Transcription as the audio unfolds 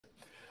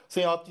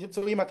So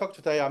in my talk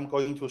today, I'm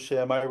going to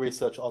share my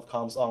research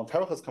outcomes on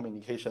terahertz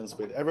communications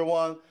with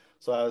everyone.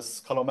 So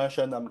as Carlo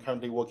mentioned, I'm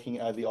currently working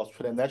at the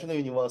Australian National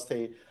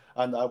University,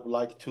 and I would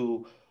like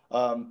to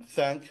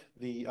thank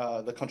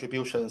the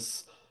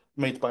contributions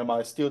made by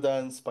my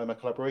students, by my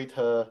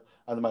collaborator,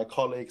 and my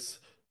colleagues,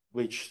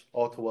 which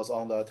also was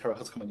on the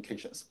terahertz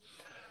communications.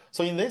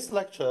 So in this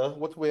lecture,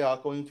 what we are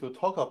going to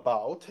talk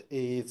about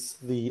is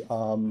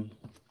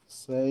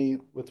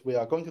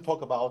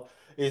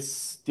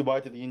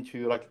divided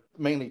into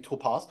mainly two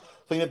parts.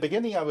 So in the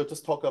beginning, I will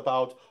just talk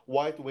about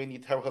why do we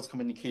need terahertz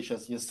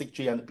communications in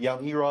 6G and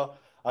beyond era.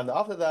 And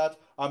after that,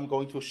 I'm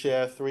going to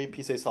share 3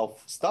 pieces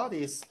of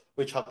studies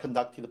which are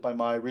conducted by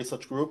my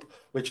research group,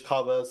 which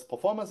covers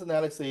performance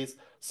analysis,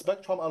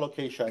 spectrum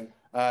allocation,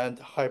 and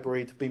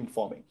hybrid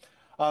beamforming.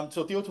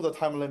 So due to the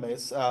time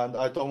limits, and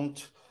I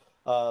don't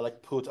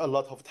put a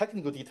lot of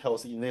technical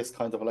details in this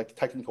kind of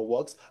technical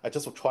works, I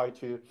just will try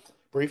to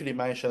briefly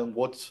mention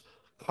what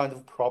kind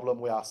of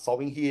problem we are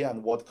solving here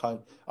and what kind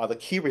are the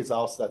key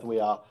results that we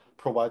are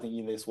providing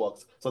in these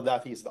works. So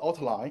that is the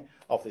outline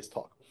of this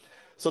talk.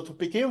 So to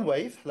begin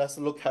with, let's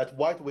look at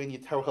why do we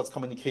need terahertz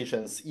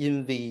communications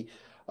in the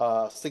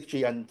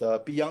 6G and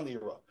beyond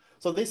era.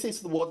 So this is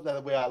the world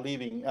that we are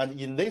living,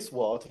 and in this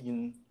world,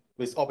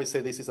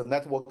 obviously this is a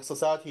network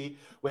society,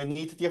 we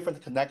need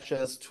different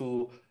connections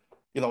to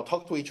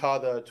talk to each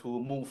other to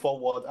move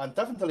forward. And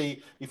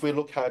definitely, if we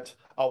look at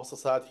our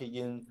society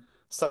in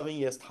 7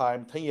 years'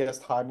 time, 10 years'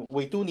 time,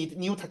 we do need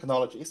new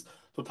technologies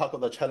to tackle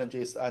the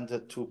challenges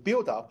and to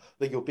build up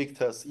the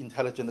ubiquitous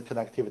intelligent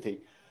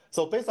connectivity.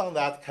 So based on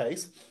that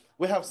case,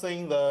 we have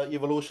seen the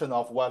evolution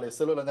of wireless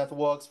cellular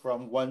networks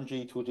from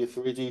 1G, 2G,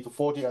 3G to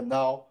 4G, and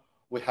now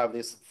we have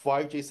these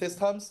 5G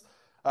systems.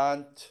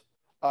 And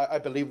I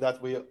believe that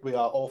we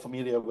are all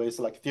familiar with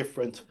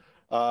different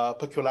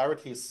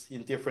peculiarities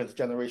in different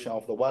generation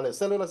of the wireless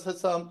cellular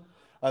system.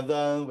 And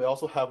then we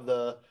also have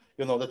the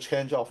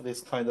change of this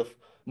kind of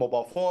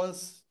mobile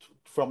phones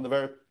from the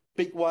very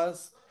big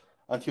ones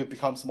until it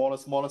becomes smaller,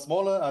 smaller,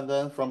 smaller. And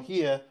then from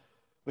here,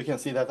 we can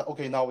see that,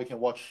 okay, now we can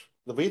watch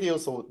the video,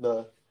 so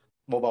the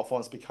mobile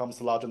phones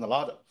becomes larger and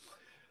larger.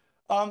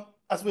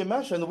 As we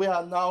mentioned, we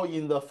are now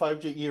in the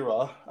 5G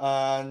era,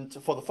 and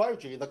for the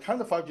 5G, the kind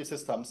of 5G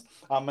systems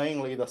are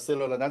mainly the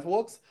cellular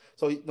networks.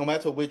 So no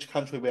matter which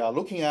country we are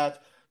looking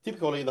at,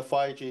 typically the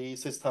 5G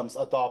systems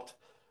adopt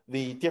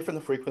the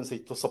different frequency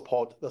to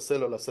support the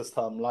cellular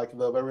system, like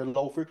the very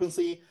low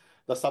frequency,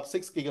 the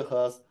sub-6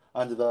 gigahertz,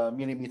 and the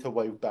millimeter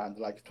wave band,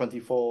 like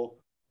 24,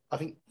 I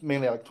think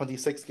mainly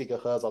 26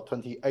 gigahertz or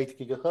 28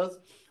 gigahertz.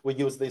 We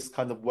use this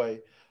kind of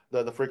way,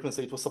 the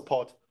frequency to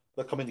support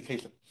the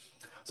communication.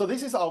 So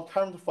this is our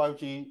current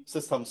 5G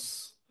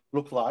systems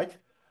look like.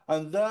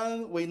 And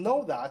then we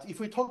know that if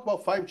we talk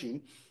about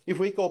 5G, if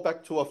we go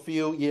back to a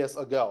few years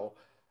ago,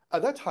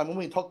 at that time when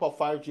we talk about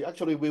 5G,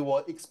 actually we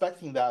were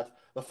expecting that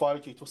the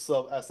 5G to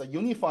serve as a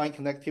unifying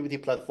connectivity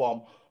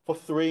platform for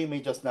 3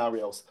 major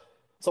scenarios.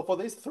 So for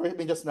these 3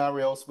 major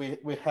scenarios, we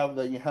have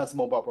the enhanced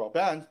mobile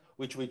broadband,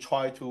 which we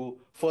try to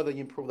further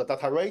improve the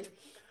data rate.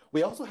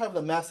 We also have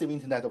the massive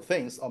Internet of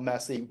Things or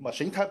massive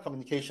machine type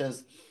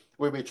communications,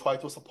 where we try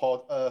to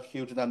support a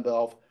huge number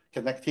of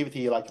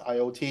connectivity like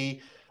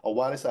IoT or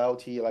wireless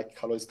IoT, like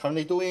Carlo is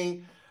currently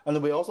doing. And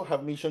we also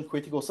have mission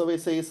critical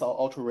services or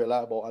ultra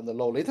reliable and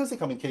low latency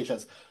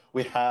communications.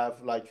 We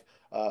have like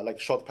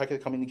short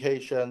packet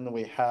communication.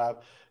 We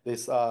have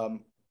this the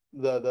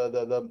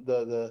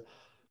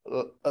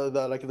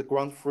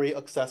ground free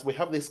access. We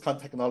have these kind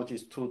of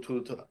technologies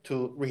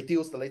to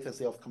reduce the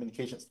latency of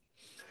communications.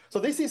 So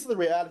this is the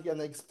reality and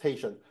the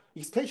expectation.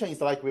 Expectation is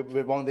we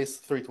want these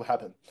 3 to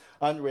happen,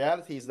 and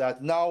reality is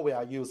that now we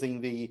are using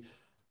the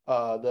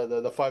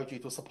 5G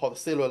to support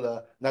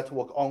cellular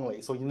network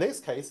only. So in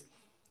this case,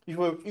 if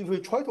we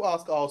try to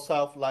ask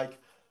ourselves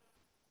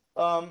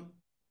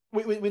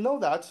we know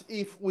that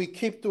if we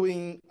keep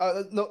doing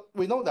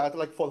we know that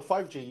for the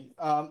 5G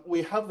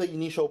we have the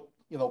initial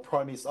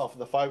premise of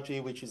the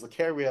 5G, which is the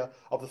carrier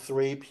of the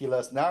 3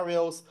 pillar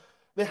scenarios.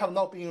 They have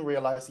not been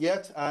realized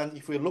yet, and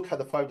if we look at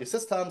the 5G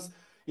systems,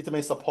 it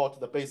may support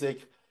the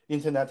basic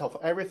Internet of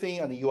Everything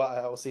and the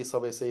URLC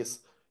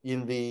services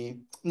in the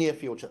near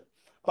future.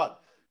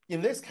 But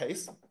in this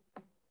case,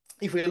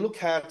 if we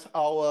look at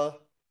our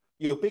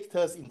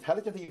ubiquitous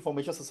intelligent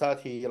information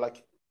society,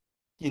 like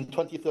in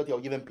 2030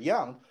 or even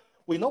beyond,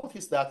 we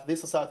notice that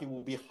this society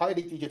will be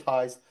highly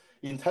digitized,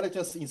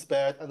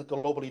 intelligence-inspired, and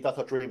globally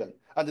data-driven.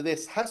 And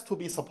this has to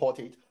be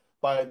supported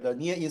by the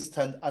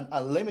near-instant and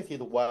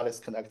unlimited wireless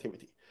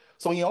connectivity.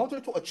 So in order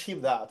to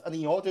achieve that, and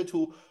in order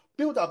to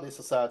build up this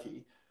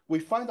society, we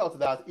find out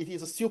that it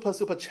is super,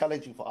 super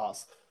challenging for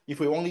us if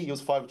we only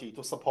use 5G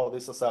to support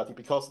this society,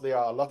 because there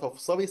are a lot of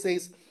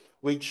services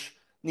which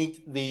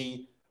need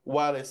the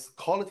wireless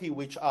quality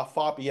which are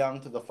far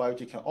beyond the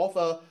 5G can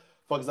offer.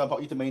 For example,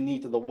 it may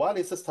need the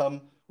wireless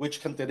system which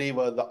can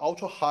deliver the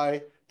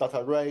ultra-high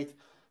data rate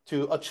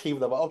to achieve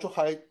the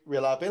ultra-high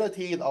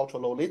reliability and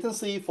ultra-low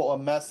latency for a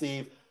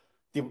massive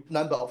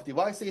number of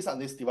devices,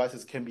 and these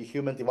devices can be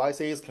human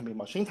devices, can be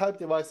machine type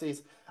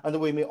devices, and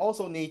we may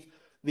also need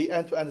the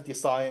end-to-end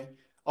design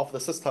of the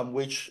system,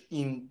 which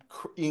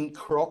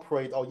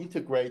incorporate or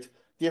integrate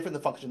different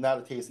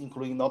functionalities,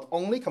 including not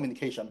only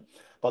communication,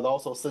 but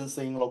also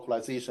sensing,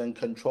 localization,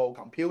 control,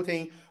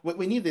 computing.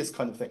 We need these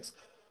kind of things.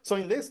 So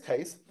in this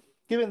case,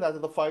 given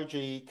that the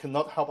 5G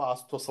cannot help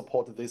us to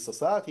support this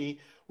society,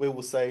 we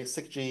will say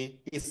 6G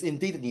is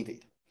indeed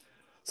needed.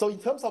 So in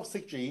terms of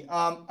 6G,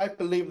 I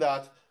believe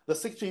that the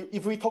 6G,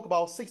 if we talk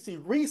about 6G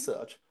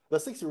research, the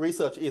 6G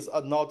research is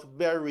not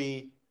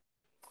very,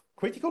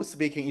 critically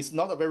speaking, it's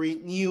not a very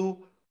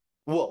new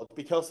world,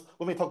 because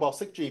when we talk about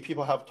 6G,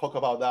 people have talked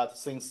about that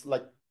since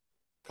like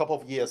a couple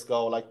of years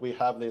ago. Like we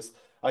have this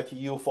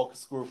ITU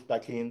focus group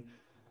back in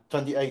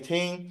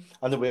 2018,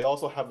 and we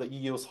also have the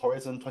EU's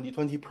Horizon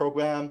 2020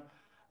 program,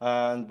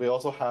 and we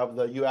also have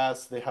the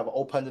US, they have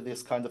opened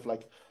this kind of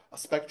like a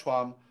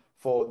spectrum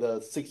for the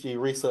 6G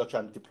research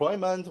and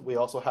deployment. We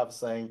also have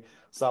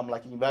some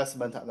like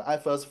investment and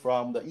efforts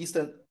from the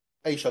Eastern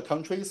Asia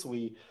countries.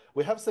 We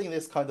have seen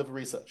this kind of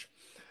research.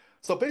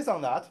 So based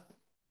on that,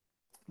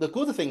 the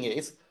good thing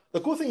is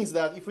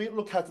that if we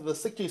look at the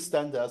 6G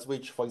standards,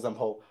 which, for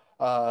example,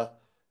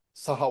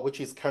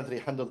 which is currently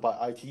handled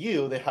by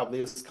ITU, they have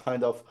this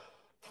kind of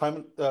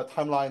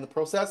timeline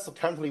process. So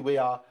currently we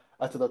are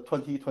at the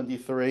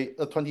 2023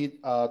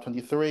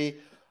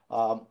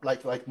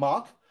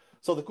 mark.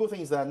 So the good thing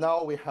is that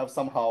now we have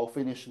somehow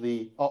finished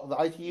the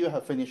ITU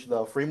have finished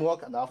the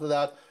framework, and after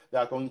that, they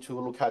are going to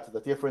look at the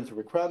different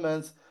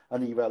requirements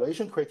and the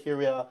evaluation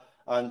criteria,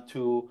 and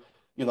to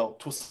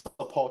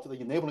support the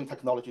enabling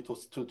technology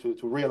to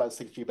realize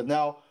 6G. But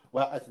now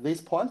we're at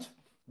this point,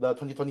 the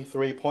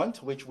 2023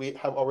 point, which we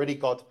have already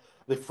got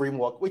the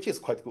framework, which is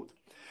quite good.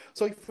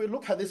 So if we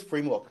look at this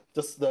framework,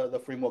 just the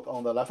framework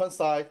on the left-hand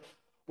side,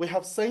 we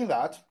have seen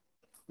that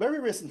very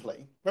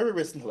recently,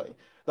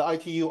 the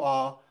ITU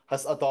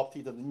has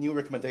adopted the new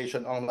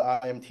recommendation on the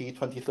IMT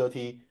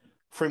 2030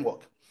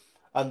 framework.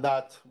 And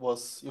that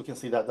was, you can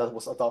see that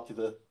was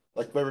adopted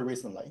like very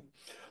recently.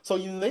 So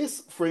in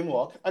this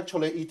framework,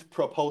 actually it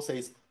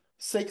proposes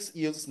 6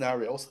 use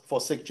scenarios for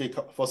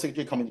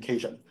 6G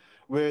communication,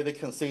 where they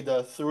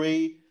consider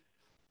 3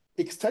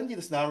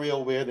 extended scenario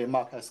where they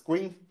mark as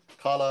green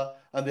color,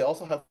 and they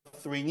also have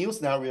 3 new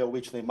scenario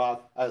which they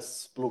mark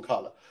as blue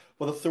color.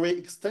 For the 3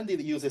 extended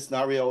user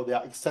scenario, they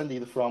are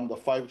extended from the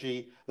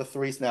 5G, the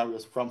 3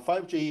 scenarios from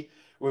 5G,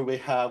 where we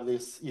have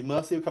this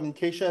immersive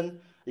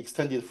communication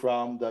extended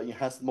from the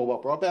enhanced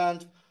mobile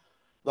broadband,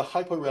 the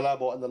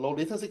hyper-reliable and the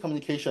low-latency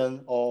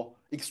communication, or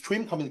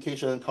extreme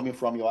communication coming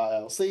from your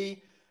ILC,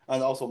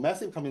 and also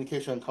massive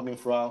communication coming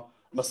from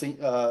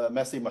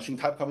massive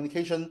machine-type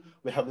communication.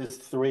 We have these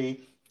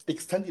 3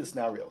 extended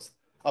scenarios.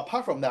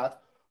 Apart from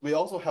that, we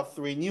also have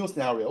 3 new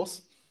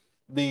scenarios.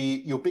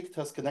 The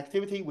ubiquitous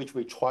connectivity, which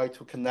we try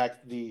to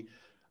connect the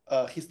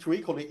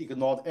historically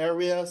ignored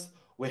areas.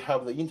 We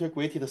have the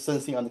integrated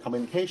sensing and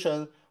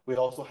communication. We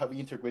also have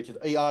integrated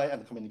AI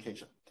and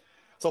communication.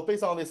 So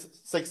based on these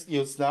 6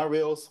 use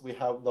scenarios, we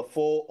have the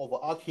 4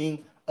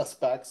 overarching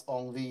aspects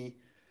on the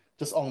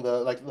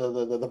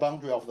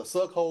boundary of the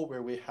circle,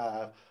 where we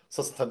have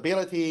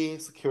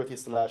sustainability,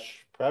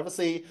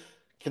 security/privacy,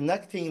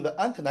 connecting the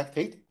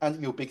unconnected,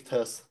 and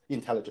ubiquitous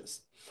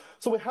intelligence.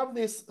 So we have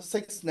these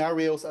 6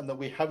 scenarios, and then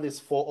we have these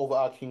 4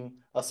 overarching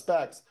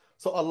aspects.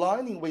 So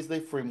aligning with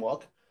the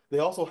framework, they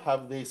also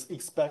have these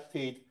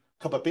expected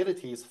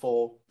capabilities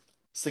for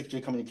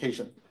 6G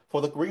communication.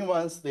 For the green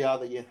ones, they are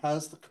the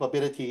enhanced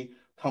capability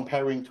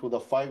comparing to the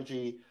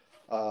 5G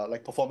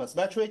performance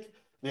metric.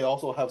 They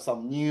also have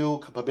some new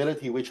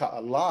capability which are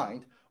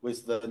aligned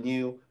with the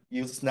new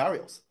use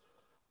scenarios.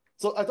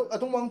 So I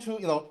don't want to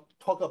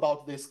talk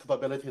about these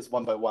capabilities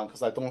one by one,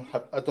 because I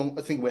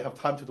don't think we have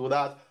time to do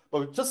that. But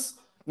we just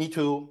need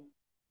to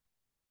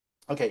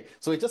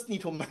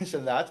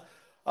mention that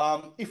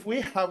if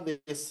we have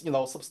this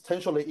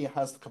substantially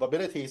enhanced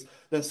capabilities,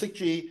 then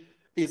 6G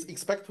is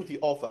expected to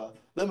offer,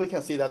 then we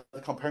can see that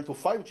compared to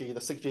 5G, the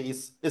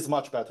 6G is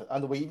much better.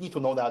 And we need to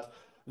know that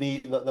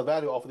the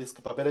value of these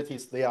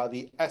capabilities, they are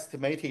the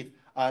estimated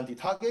and the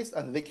targets,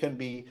 and they can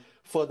be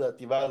further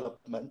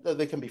developed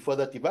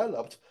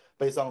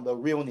based on the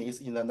real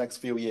needs in the next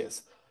few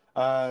years.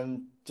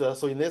 And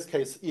so in this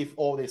case, if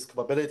all these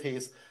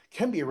capabilities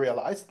can be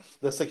realized,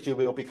 the 6G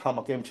will become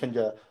a game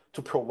changer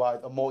to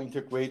provide a more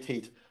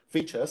integrated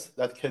features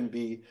that can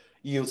be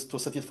used to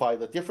satisfy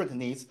the different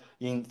needs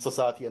in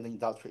society and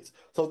industries.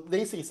 So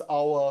this is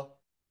the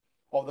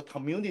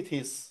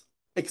community's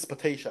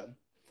expectation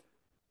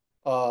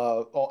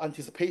or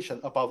anticipation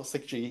about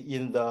 6G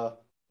in the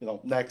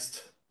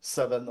next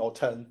 7 or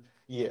 10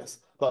 years.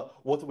 But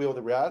what will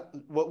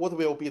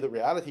be the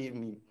reality? I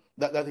mean,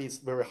 that is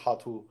very hard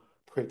to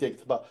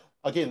predict. But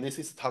again, this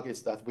is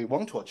targets that we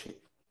want to achieve.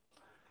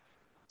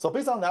 So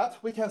based on that,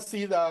 we can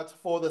see that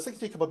for the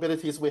 6G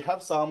capabilities, we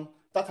have some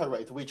data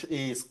rate, which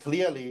is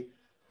clearly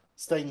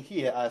staying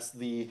here as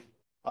the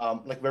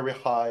very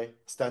high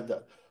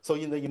standard. So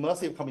in the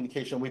immersive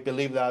communication, we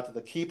believe that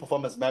the key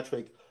performance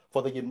metric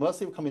for the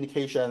immersive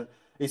communication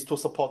is to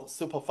support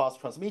super fast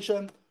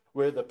transmission,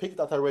 where the peak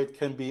data rate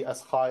can be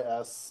as high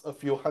as a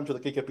few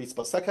hundred gigabits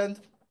per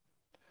second.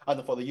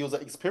 And for the user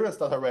experience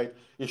data rate,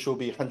 it should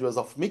be hundreds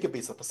of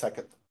megabits per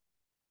second.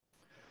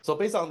 So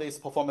based on this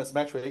performance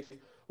metric,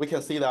 we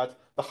can see that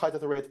the high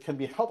data rate can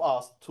help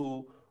us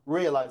to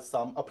realize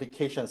some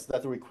applications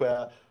that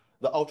require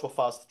the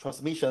ultra-fast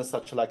transmission,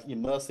 such like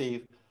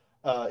immersive,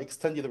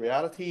 extended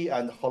reality,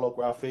 and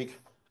holographic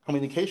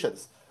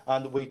communications.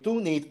 And we do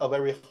need a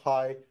very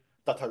high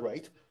data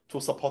rate to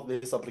support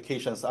these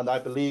applications. And I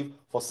believe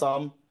for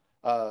some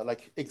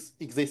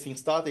existing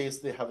studies,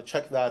 they have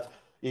checked that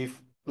if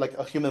like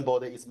a human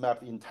body is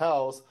mapped in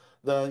tiles,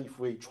 then if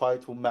we try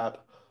to map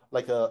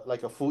like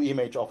a full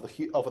image of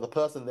the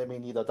person, they may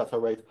need a data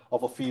rate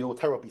of a few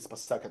terabits per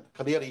second.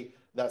 Clearly,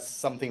 that's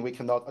something we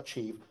cannot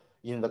achieve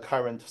in the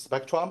current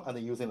spectrum and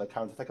using the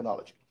current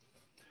technology.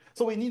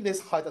 So we need this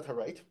high data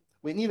rate.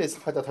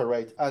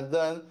 And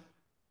then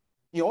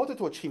in order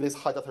to achieve this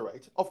high data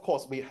rate, of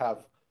course, we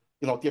have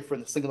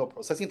different signal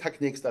processing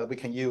techniques that we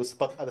can use.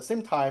 But at the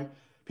same time,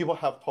 people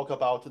have talked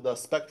about the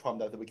spectrum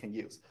that we can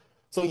use.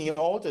 So in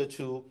order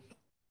to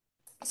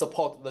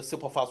support the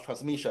super fast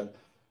transmission,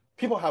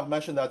 people have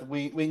mentioned that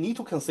we need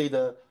to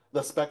consider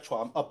the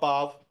spectrum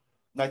above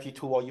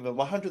 92 or even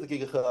 100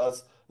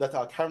 gigahertz that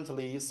are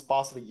currently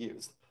sparsely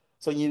used.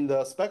 So in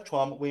the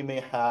spectrum, we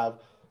may have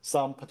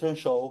some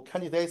potential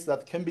candidates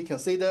that can be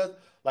considered,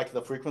 like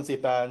the frequency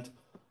band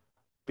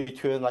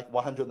between like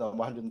 100 and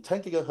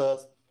 110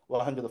 gigahertz,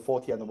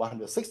 140 and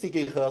 160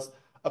 gigahertz,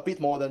 a bit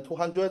more than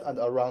 200 and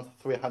around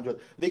 300.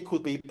 They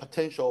could be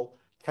potential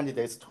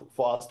candidates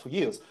for us to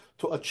use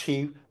to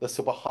achieve the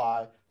super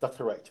high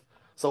data rate.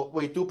 So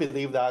we do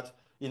believe that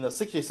in the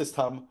 6G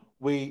system,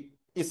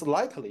 it's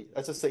likely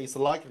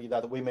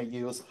that we may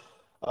use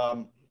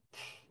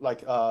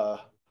like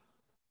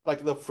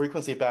the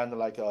frequency band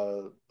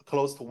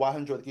close to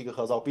 100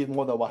 gigahertz or a bit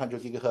more than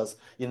 100 gigahertz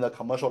in the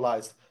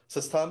commercialized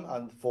system.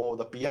 And for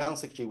the beyond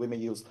 6G, we may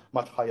use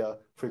much higher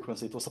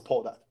frequency to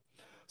support that.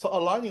 So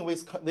aligning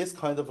with this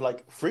kind of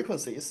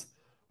frequencies,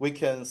 we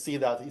can see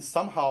that it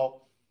somehow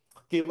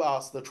give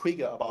us the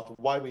trigger about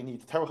why we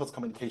need terahertz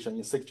communication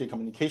in 6G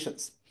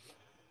communications.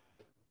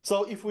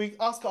 So if we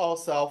ask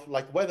ourselves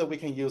whether we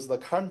can use the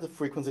current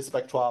frequency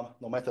spectrum,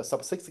 no matter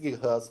sub 6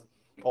 gigahertz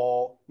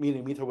or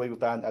millimeter wave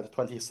band at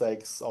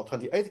 26 or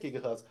 28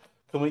 gigahertz,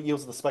 can we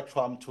use the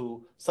spectrum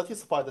to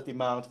satisfy the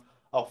demand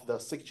of the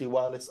 6G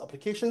wireless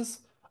applications?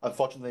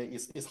 Unfortunately,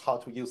 it's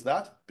hard to use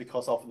that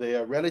because of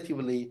their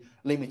relatively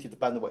limited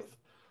bandwidth.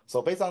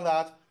 So based on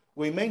that,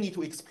 we may need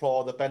to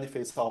explore the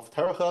benefits of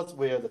terahertz,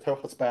 where the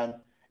terahertz band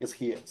is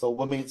here. So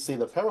when we see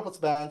the terahertz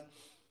band,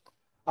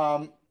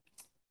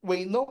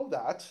 we know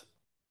that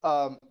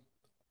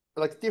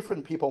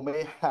different people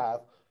may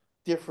have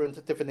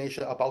different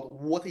definition about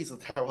what is a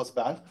terahertz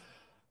band,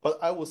 but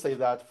I would say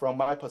that from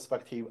my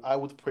perspective, I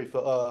would prefer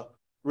a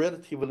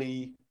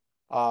relatively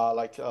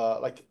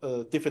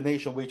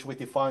definition which we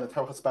define the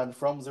terahertz band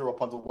from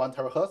 0.1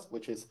 terahertz,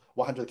 which is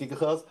 100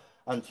 gigahertz,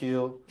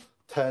 until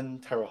 10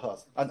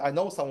 terahertz. And I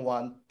know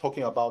someone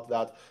talking about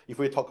that. If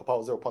we talk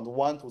about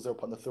 0.1 to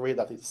 0.3,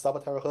 that is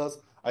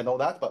sub-terahertz. I know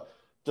that, but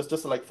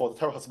just like for the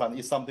terahertz band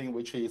is something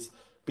which is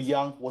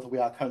beyond what we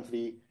are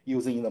currently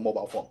using in the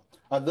mobile phone.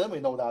 And then we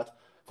know that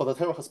for the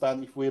terahertz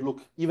band, if we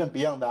look even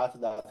beyond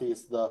that, that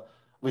is the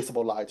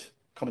visible light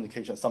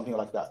communication, something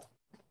like that.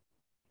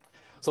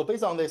 So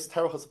based on this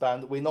terahertz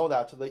band, we know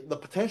that the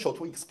potential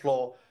to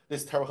explore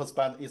this terahertz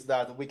band is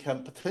that we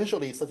can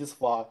potentially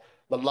satisfy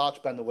the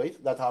large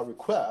bandwidth that are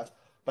required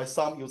by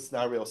some use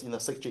scenarios in the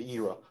 6G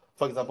era.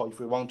 For example, if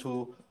we want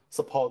to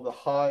support the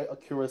high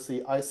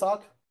accuracy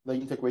ISAC, the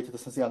integrated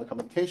sensing and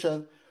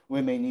communication,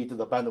 we may need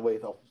the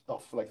bandwidth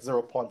of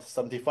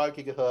 0.75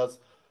 gigahertz.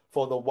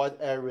 For the wide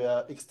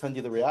area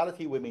extended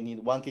reality, we may need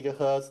 1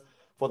 gigahertz.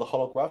 For the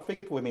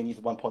holographic, we may need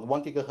 1.1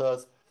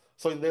 gigahertz.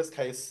 So in this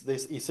case,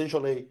 this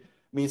essentially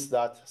means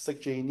that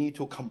 6G need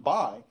to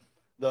combine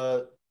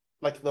the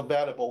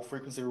variable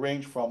frequency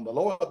range from the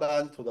lower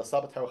band to the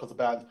sub-terahertz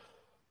band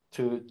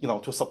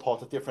to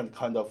support different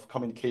kind of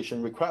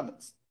communication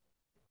requirements.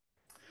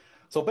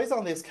 So based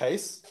on this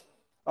case,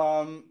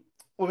 when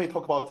we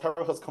talk about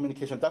terahertz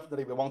communication,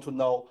 definitely we want to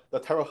know the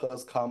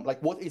terahertz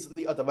what is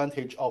the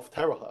advantage of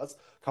terahertz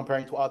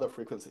comparing to other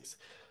frequencies.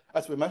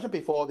 As we mentioned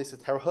before, this is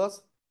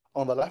terahertz.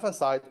 On the left-hand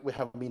side, we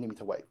have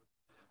millimeter wave.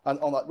 And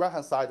on the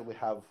right-hand side, we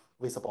have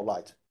visible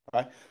light,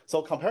 right?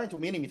 So comparing to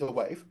millimeter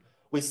wave,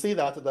 we see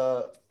that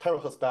the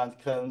terahertz band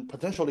can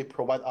potentially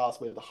provide us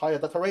with a higher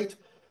data rate,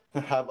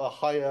 can have a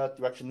higher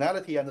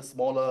directionality and a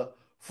smaller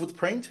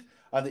footprint,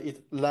 and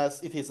it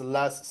is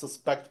less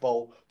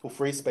susceptible to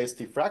free space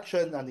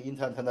diffraction and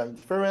inter-antenna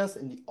interference,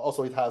 and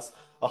also it has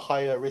a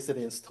higher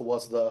resilience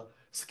towards the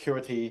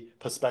security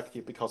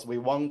perspective because we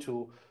want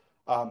to,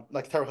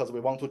 terahertz, we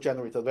want to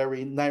generate a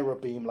very narrow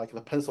beam, like the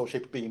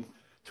pencil-shaped beam,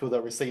 to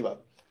the receiver.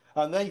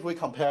 And then if we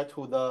compare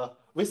to the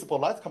visible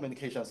light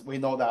communications, we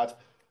know that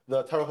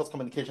the terahertz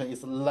communication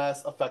is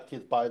less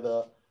affected by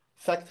the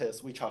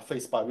factors which are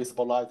faced by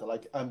visible light,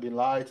 like ambient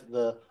light,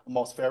 the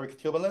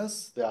atmospheric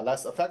turbulence, they are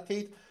less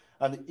affected.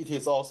 And it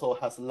is also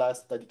has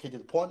less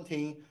dedicated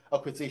pointing,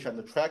 acquisition,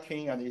 and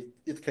tracking, and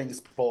it can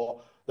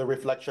explore the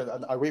reflection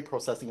and array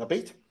processing a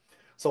bit.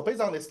 So based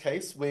on this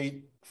case,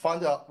 we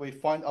find out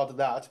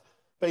that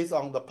based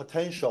on the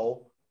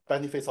potential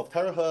benefits of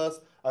terahertz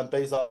and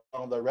based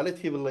on the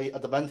relatively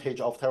advantage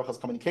of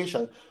terahertz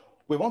communication,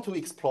 we want to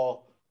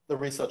explore the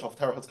research of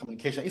terahertz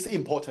communication. It's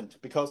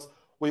important because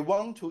we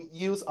want to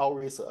use our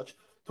research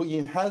to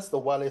enhance the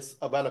wireless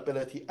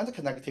availability and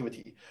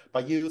connectivity by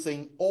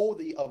using all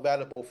the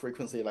available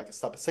frequency like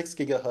sub-6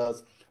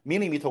 gigahertz,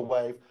 millimeter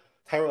wave,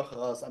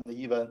 terahertz, and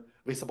even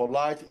visible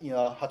light in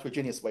a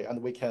heterogeneous way. And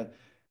we can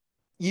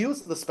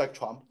use the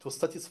spectrum to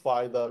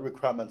satisfy the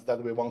requirement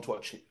that we want to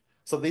achieve.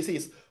 So this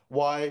is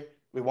why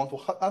we want to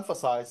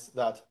emphasize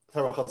that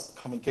terahertz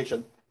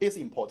communication is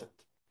important.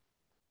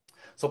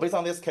 So based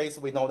on this case,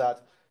 we know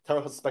that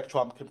terahertz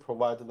spectrum can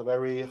provide the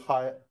very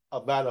high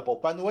available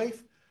bandwidth.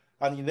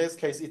 And in this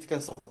case, it can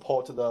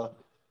support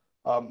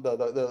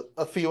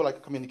a few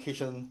like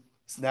communication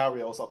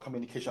scenarios or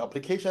communication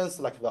applications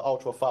like the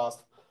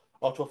ultra-fast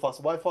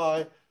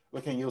Wi-Fi.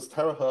 We can use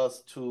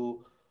terahertz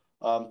to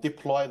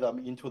deploy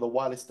them into the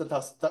wireless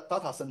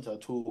data center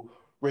to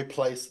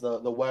replace the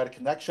wired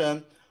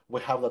connection.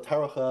 We have the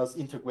terahertz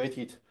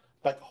integrated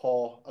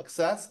backhaul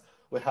access.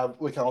 We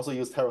can also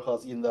use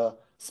terahertz in the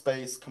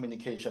space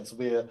communications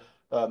where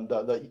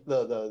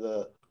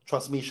the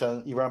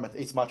transmission environment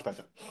is much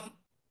better.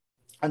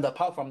 And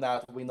apart from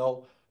that, we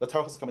know the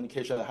terahertz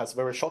communication has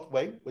very short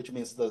wave, which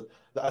means the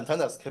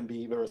antennas can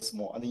be very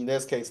small. And in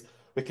this case,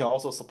 we can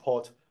also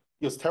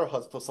use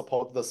terahertz to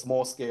support the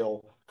small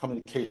scale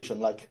communication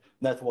like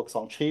networks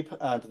on chip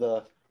and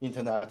the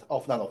Internet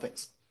of Nano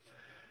Things.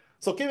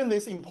 So given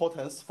this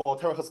importance for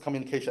terahertz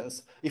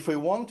communications, if we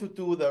want to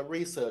do the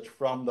research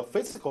from the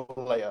physical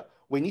layer,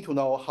 we need to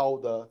know how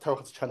the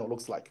terahertz channel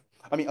looks like.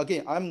 I mean,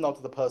 again, I'm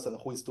not the person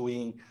who is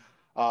doing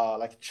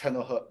like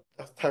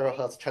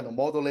terahertz channel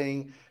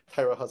modeling,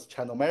 terahertz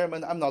channel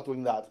measurement. I'm not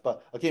doing that.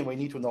 But again, we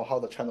need to know how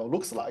the channel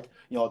looks like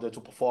in order to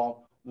perform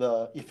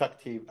the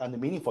effective and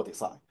meaningful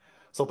design.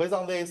 So based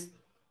on this,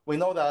 we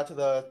know that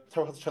the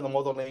terahertz channel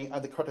modeling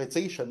and the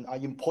characterization are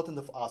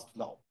important for us to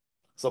know.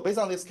 So based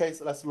on this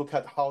case, let's look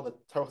at how the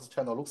terahertz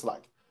channel looks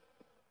like.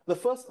 The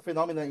first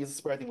phenomenon is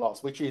spreading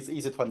loss, which is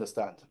easy to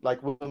understand.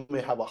 Like when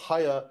we have a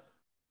higher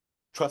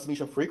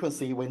transmission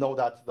frequency, we know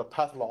that the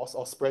path loss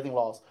or spreading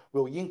loss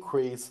will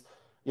increase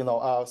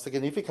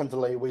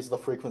significantly with the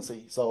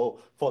frequency. So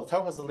for the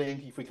terahertz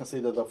link, if we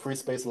consider the free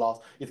space loss,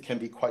 it can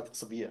be quite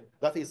severe.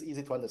 That is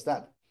easy to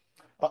understand.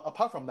 But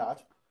apart from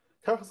that,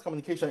 terahertz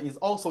communication is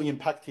also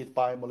impacted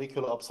by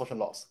molecular absorption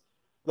loss.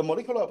 The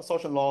molecular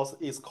absorption loss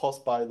is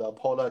caused by the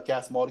polar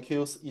gas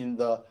molecules in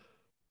the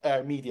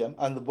air medium,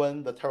 and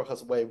when the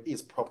terahertz wave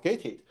is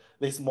propagated,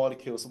 these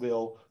molecules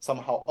will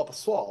somehow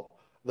absorb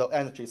the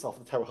energies of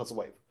the terahertz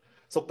wave.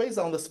 So based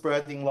on the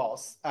spreading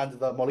loss and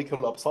the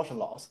molecular absorption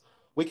loss,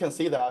 we can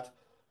see that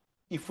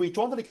if we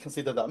jointly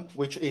consider them,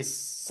 which is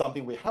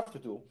something we have to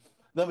do,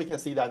 then we can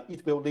see that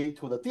it will lead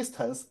to the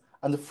distance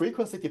and the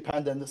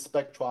frequency-dependent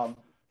spectrum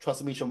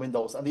transmission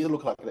windows, and it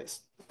looks like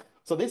this.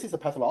 So this is the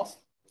path loss.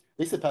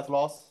 This is path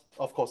loss.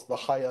 Of course, the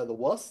higher the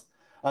worse.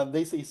 And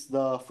this is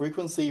the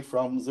frequency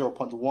from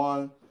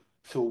 0.1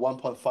 to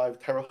 1.5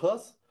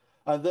 terahertz.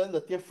 And then the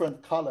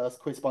different colors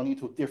corresponding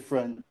to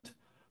different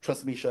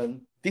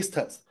transmission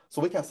distance.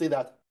 So we can see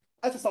that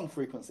at some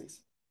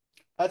frequencies,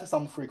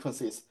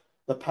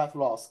 the path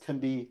loss can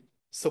be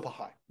super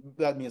high.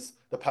 That means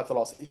the path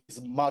loss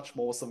is much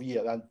more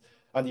severe.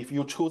 And if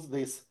you choose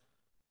this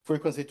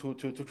frequency to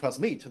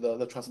transmit,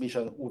 the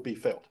transmission would be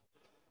failed.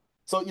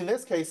 So in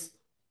this case,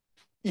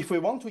 if we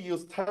want to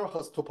use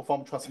terahertz to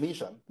perform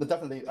transmission, then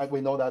definitely we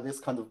know that this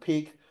kind of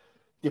peak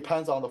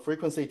depends on the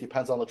frequency,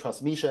 depends on the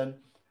transmission,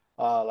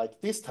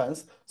 like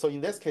distance. So in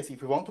this case,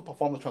 if we want to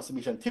perform the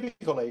transmission,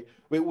 typically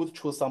we would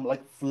choose some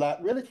like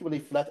relatively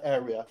flat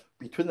area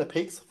between the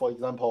peaks. For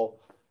example,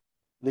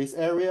 this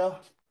area, or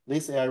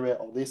this area,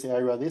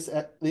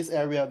 this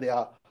area, they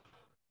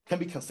can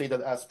be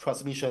considered as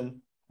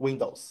transmission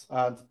windows.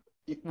 And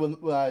when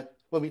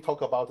we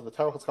talk about the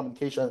terahertz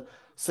communication,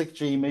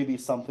 6G may be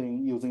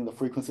something using the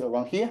frequency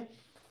around here,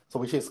 so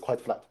which is quite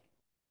flat.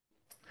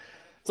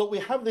 So we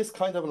have this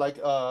kind of like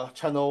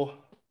channel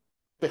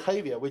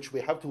behavior, which we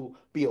have to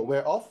be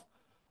aware of.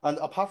 And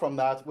apart from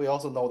that, we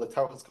also know the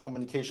terahertz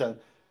communication,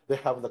 they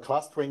have the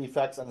clustering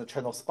effects and the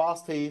channel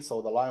sparsity.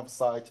 So the line of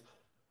sight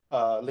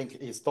link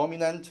is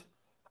dominant.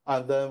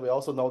 And then we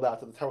also know that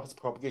the terahertz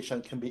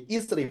propagation can be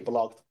easily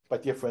blocked by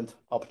different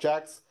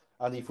objects.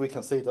 And if we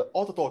consider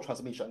outdoor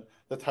transmission,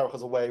 the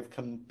terahertz wave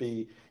can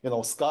be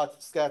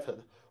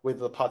scattered with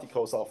the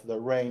particles of the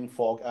rain,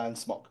 fog, and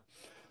smoke.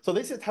 So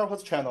this is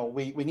terahertz channel.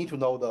 We need to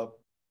know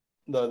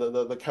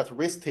the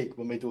characteristic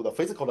when we do the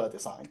physical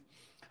design.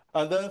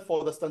 And then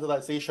for the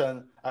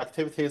standardization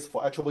activities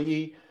for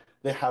IEEE,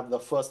 they have the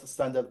first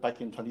standard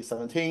back in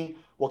 2017,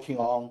 working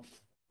on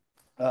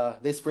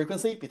this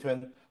frequency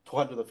between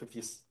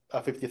 250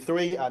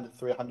 253 and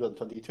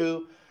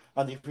 322.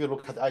 And if you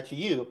look at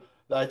ITU,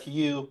 the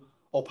ITU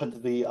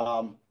opened the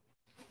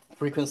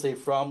frequency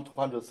from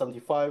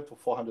 275 to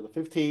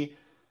 450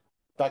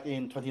 back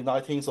in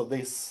 2019. So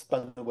this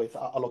bandwidth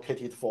are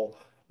allocated for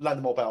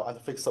land mobile and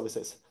fixed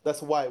services.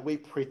 That's why we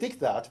predict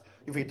that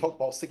if we talk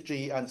about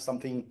 6G and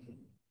something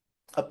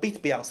a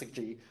bit beyond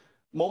 6G,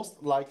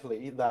 most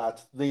likely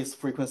that this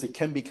frequency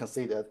can be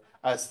considered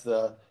as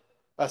the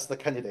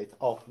candidate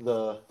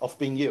of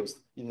being used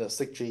in the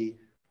 6G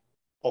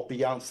or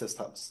beyond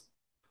systems.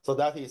 So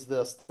that is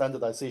the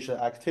standardization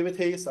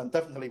activities, and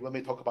definitely when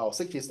we talk about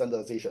 6G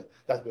standardization,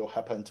 that will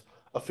happen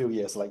a few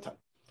years later.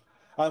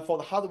 And for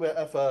the hardware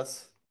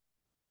efforts,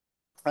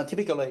 and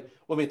typically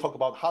when we talk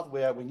about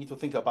hardware, we need to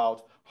think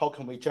about how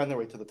can we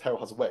generate the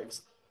terahertz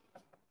waves.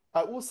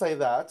 I will say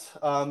that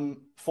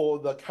for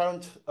the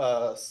current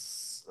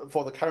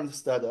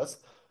status,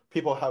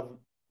 people have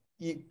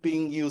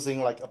been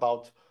using like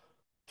about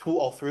 2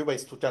 or 3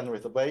 ways to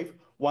generate the wave.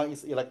 One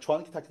is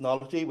electronic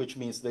technology, which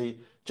means they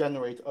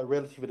generate a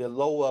relatively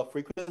lower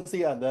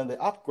frequency and then they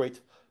upgrade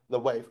the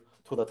wave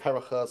to the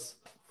terahertz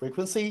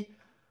frequency.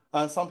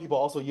 And some people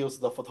also use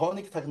the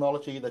photonic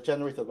technology that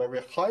generates a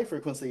very high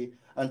frequency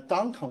and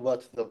down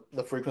convert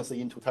the frequency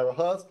into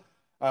terahertz.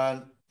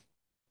 And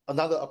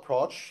another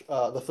approach,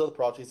 the third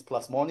approach is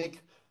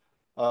plasmonic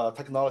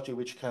technology,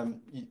 which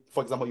can,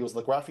 for example, use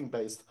the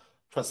graphene-based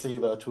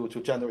transceiver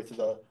to generate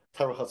the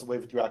terahertz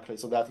wave directly.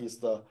 So that is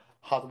the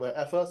hardware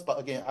efforts. But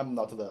again, I'm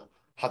not the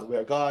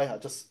hardware guy. I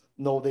just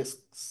know these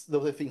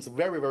things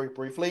very, very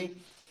briefly.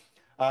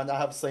 And I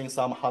have seen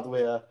some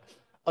hardware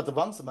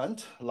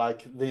advancement,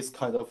 like this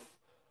kind of,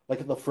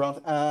 like the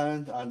front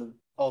end, and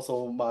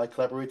also my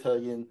collaborator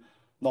in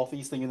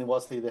Northeastern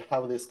University, they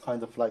have this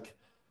kind of like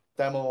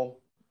demo,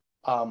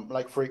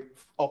 like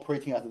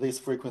operating at this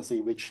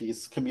frequency, which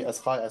can be as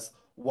high as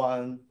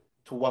 1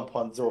 to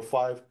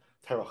 1.05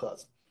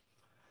 terahertz.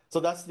 So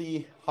that's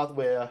the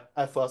hardware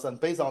efforts, and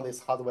based on these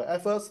hardware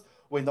efforts,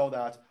 we know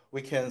that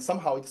we can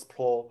somehow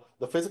explore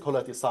the physical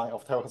design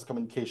of terahertz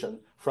communication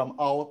from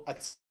our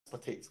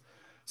expertise.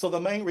 So the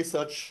main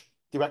research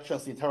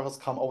directions in terahertz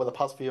come over the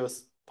past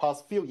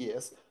few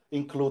years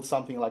include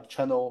something like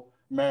channel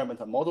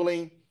measurement and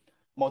modeling,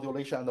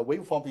 modulation and the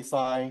waveform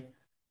design,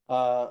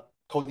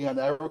 coding and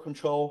error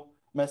control,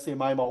 massive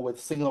MIMO with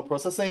signal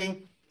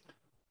processing,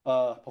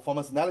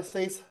 performance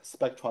analysis,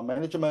 spectrum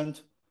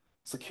management,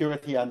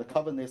 security and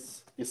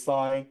coverness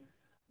design,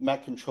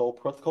 MAC control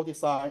protocol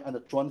design, and the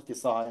joint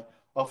design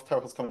of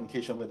terahertz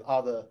communication with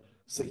other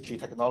 6G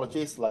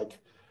technologies like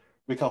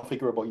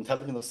reconfigurable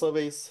intelligent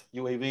service,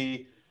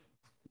 UAV,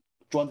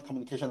 joint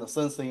communication and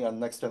sensing, and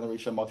next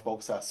generation multiple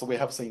access. So we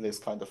have seen this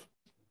kind of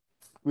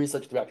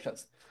research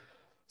directions.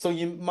 So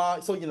in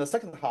the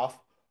second half,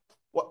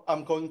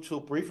 I'm going to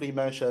briefly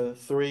mention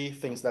 3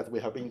 things that we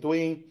have been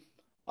doing: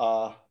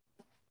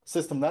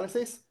 system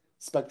analysis,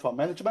 spectrum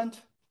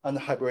management, and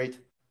hybrid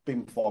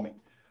beamforming.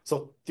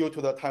 So due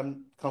to the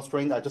time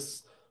constraint, I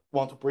just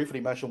want to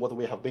briefly mention what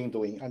we have been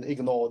doing and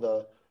ignore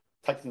the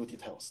technical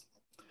details.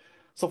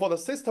 So for the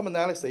system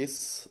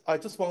analysis, I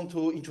just want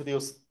to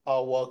introduce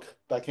our work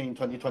back in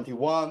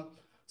 2021.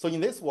 So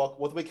in this work,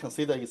 what we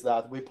consider is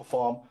that we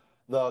perform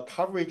the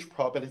coverage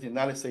probability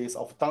analysis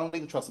of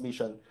downlink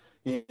transmission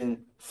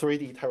in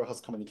 3D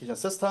terahertz communication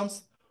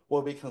systems,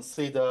 where we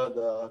consider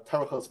the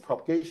terahertz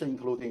propagation,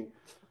 including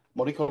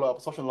molecular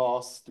absorption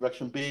loss,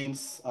 direction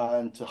beams,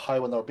 and high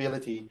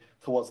vulnerability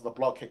towards the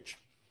blockage.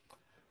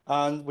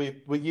 And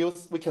we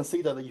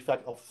consider the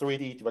effect of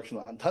 3D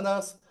directional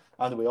antennas,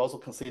 and we also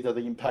consider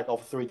the impact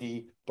of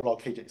 3D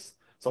blockages.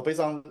 So based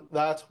on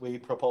that, we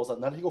propose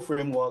an analytical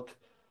framework,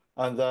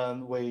 and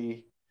then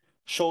we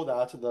show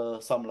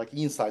that some like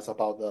insights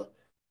about the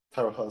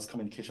terahertz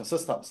communication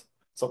systems.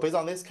 So based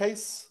on this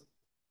case,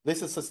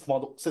 this is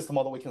system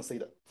model we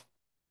consider.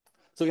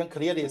 So you can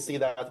clearly see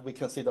that we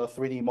consider a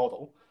 3D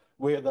model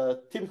where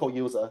the typical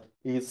user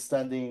is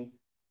standing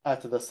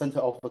at the center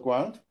of the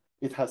ground.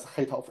 It has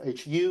height of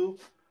HU,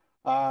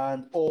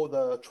 and all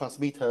the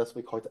transmitters,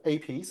 we call it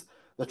APs.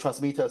 The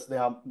transmitters, they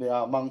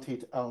are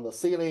mounted on the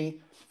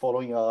ceiling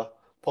following a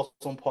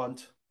Poisson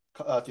point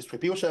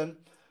distribution.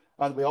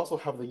 And we also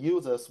have the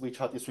users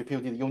which are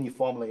distributed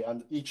uniformly,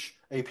 and each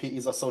AP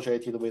is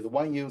associated with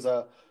one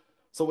user.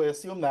 So we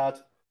assume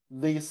that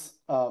this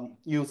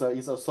user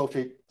is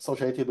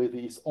associated with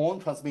its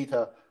own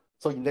transmitter.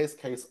 So in this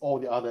case, all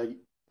the other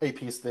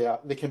APs,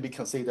 they can be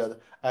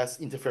considered as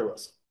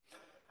interferers.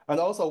 And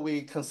also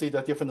we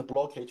consider different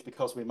blockage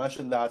because we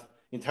mentioned that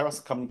in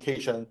terahertz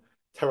communication,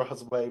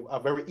 terahertz waves are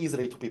very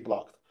easily to be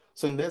blocked.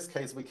 So in this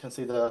case, we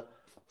consider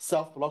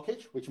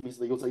self-blockage, which means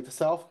the user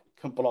itself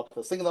can block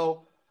the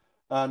signal.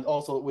 And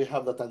also we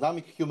have the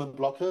dynamic human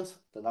blockers.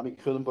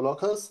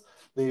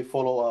 They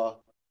follow a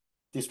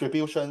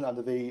distribution and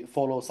they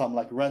follow some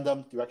like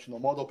random directional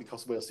model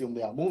because we assume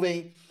they are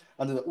moving.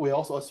 And we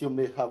also assume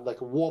they have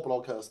like wall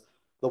blockers.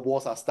 The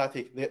walls are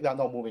static, they are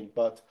not moving,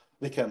 but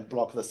they can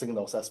block the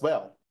signals as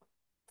well.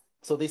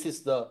 So this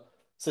is the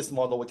system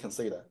model we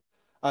consider.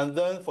 And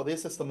then for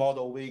this system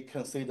model, we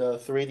consider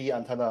 3D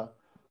antenna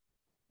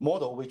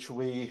model, which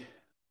we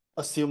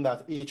assume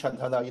that each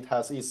antenna it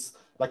has its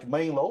like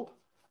main lobe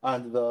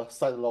and the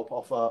side lobe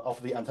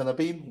of the antenna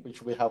beam,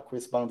 which we have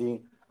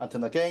corresponding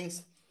antenna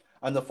gains.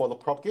 And for the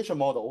propagation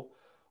model,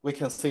 we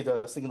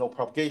consider signal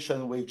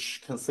propagation,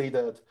 which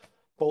considered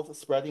both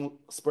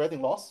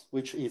spreading loss,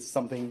 which is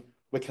something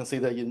we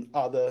consider in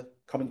other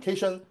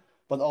communication,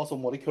 but also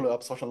molecular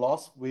absorption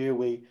loss, where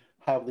we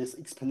have this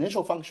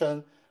exponential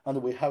function,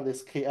 and we have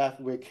this Kf,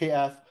 where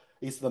Kf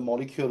is the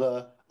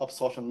molecular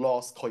absorption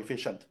loss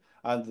coefficient.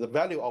 And the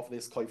value of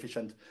this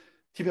coefficient,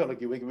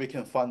 typically we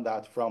can find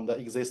that from the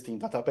existing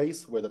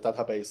database, where the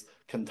database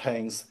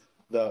contains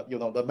the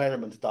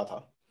measurement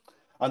data.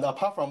 And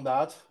apart from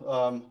that,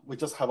 we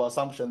just have an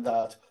assumption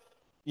that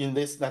in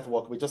this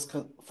network, we just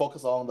can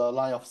focus on the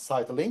line of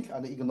sight link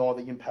and ignore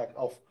the impact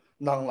of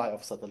non-line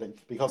of sight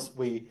link, because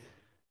we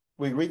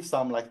read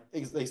some like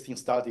existing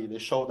study, they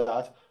show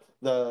that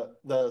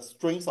the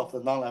strength of the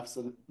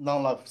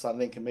non-line of sight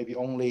link may be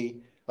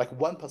only like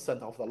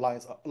 1% of the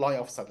line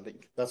of sight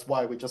link. That's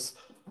why we just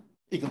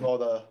ignore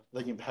the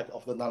impact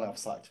of the non-line of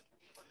sight.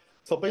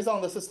 So based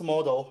on the system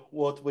model,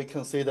 what we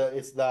consider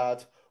is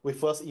that we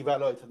first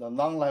evaluate the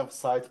non-line of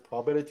sight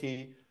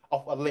probability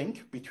of a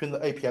link between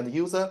the AP and the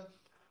user.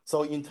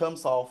 So in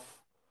terms of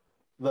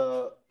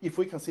if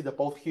we consider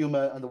both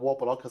human and the wall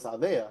blockers are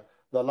there,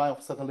 the line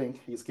of sight link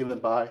is given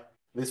by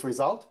this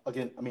result.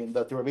 Again, I mean,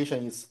 the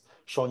derivation is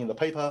shown in the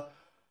paper.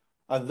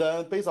 And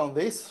then based on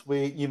this,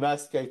 we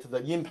investigate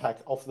the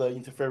impact of the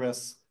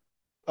interference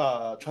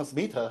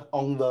transmitter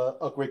on the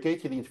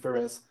aggregated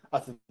interference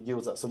at the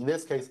user. So in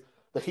this case,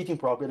 the heating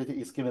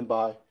probability is given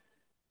by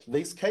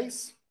this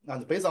case.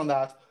 And based on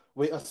that,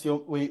 we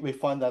assume we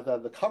find that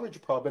the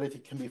coverage probability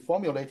can be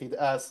formulated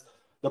as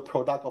the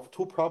product of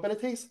two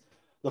probabilities.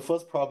 The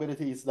first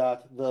probability is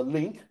that the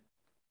link,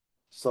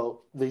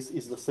 so this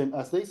is the same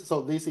as this.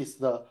 So this is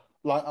the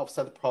line of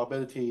sight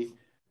probability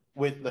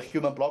with the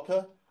human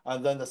blocker.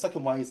 And then the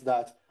second one is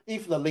that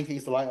if the link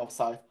is line of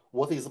sight,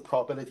 what is the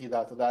probability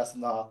that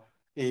that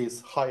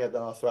is higher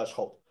than a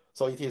threshold?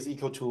 So it is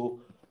equal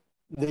to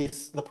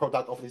the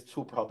product of these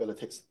two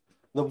probabilities.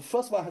 The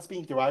first one has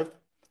been derived.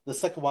 The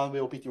second one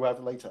will be derived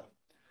later.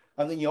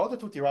 And in order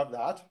to derive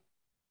that,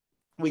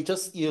 we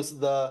just use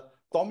the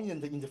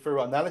dominant interferer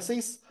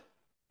analysis,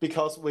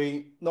 because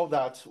we know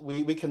that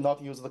we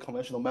cannot use the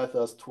conventional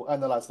methods to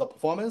analyze the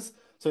performance.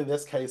 So in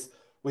this case,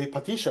 we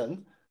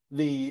partition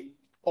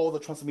all the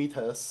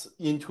transmitters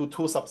into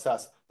two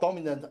subsets,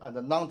 dominant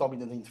and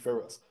non-dominant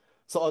interferers.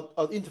 So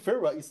an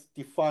interferer is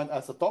defined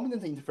as a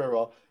dominant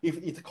interferer if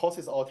it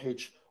causes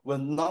outage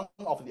when none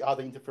of the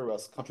other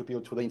interferers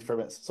contribute to the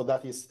interference. So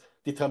that is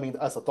determined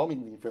as a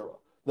dominant interferer.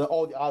 Then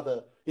all the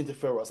other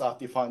interferers are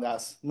defined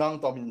as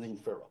non-dominant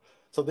interferer.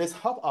 So this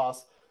helps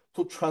us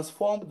to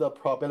transform the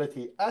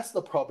probability as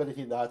the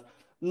probability that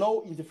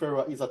no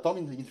interferer is a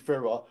dominant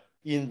interferer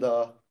in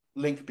the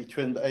link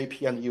between the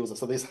AP and the user.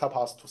 So this helps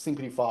us to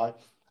simplify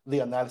the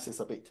analysis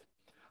a bit.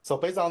 So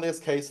based on this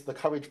case, the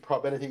coverage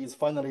probability is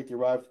finally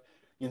derived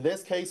in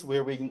this case,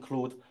 where we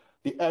include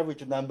the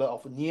average number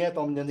of near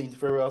dominant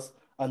interferers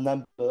and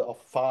number of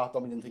far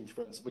dominant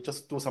interference. We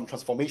just do some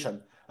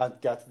transformation and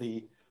get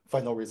the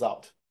final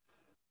result.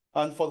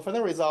 And for the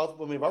final result,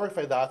 when we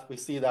verify that, we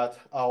see that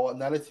our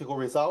analytical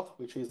result,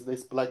 which is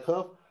this black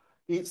curve,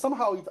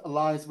 somehow it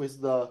aligns with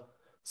the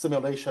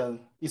simulation,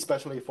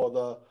 especially for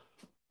the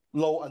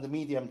low and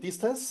medium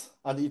distance,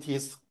 and it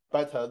is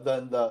better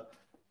than the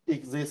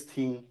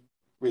existing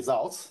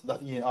results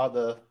that in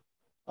other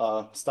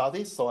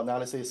studies. So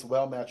analysis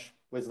well matched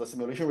with the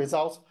simulation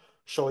results,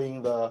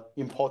 showing the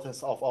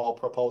importance of our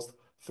proposed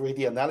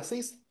 3D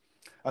analysis.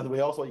 And we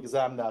also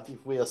examine that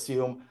if we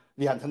assume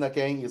the antenna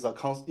gain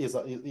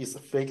is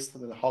fixed,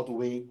 then how do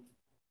we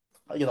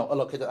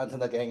allocate the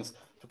antenna gains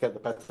to get the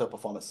better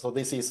performance? So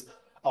this is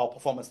our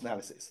performance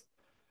analysis.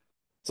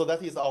 So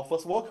that is our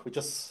first work. We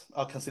just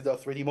consider a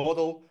 3D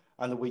model,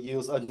 and we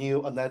use a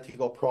new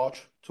analytical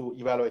approach to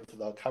evaluate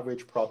the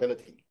coverage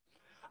probability.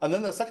 And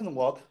then the second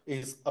work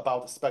is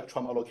about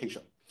spectrum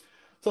allocation.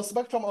 So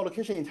spectrum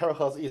allocation in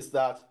terahertz is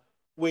that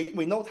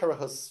we know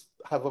terahertz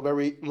have a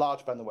very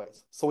large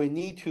bandwidth. So we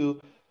need to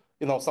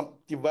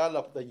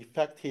develop the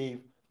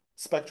effective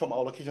spectrum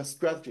allocation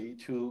strategy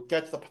to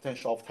get the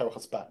potential of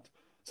terahertz band.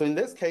 So in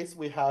this case,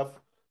 we have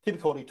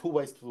typically two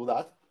ways to do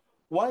that.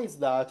 One is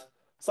that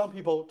some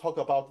people talk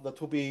about the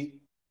to be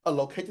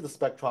allocated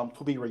spectrum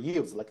to be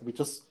reused, like we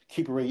just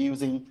keep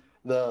reusing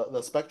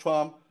the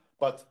spectrum,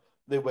 but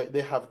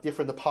they have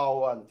different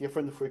power and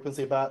different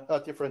frequency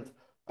different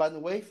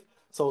bandwidth.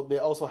 So they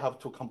also have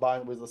to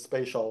combine with the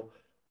spatial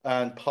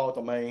and power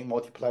domain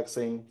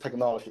multiplexing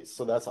technologies.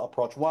 So that's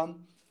approach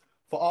one.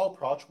 For our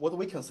approach, what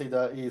we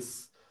consider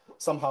is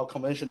somehow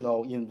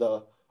conventional in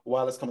the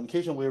wireless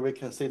communication, where we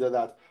consider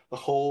that the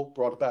whole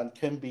broadband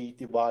can be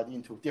divided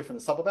into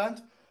different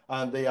subband,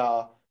 and they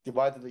are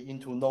divided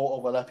into no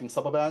overlapping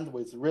subband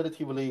with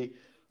relatively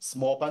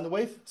small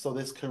bandwidth. So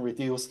this can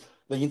reduce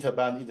the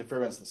interband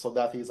interference. So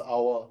that is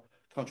our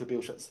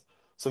contributions.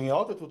 So in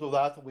order to do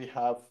that, we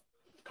have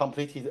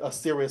completed a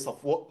series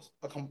of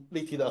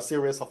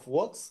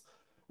works,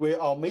 where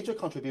our major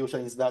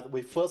contribution is that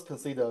we first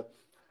consider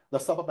the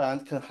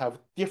subband can have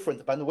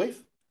different bandwidth.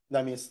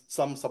 That means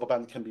some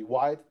subband can be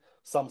wide,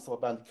 some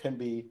subband can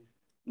be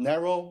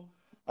narrow.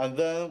 And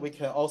then we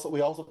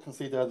also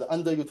consider the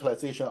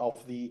underutilization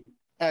of the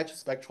edge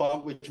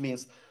spectrum, which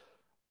means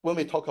when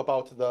we talk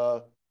about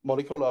the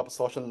molecular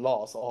absorption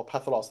loss or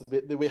path loss,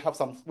 we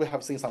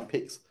have seen some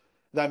peaks.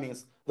 That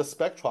means the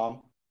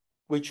spectrum,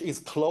 which is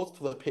close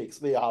to the peaks,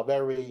 they are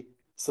very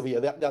severe.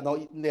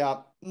 They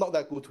are not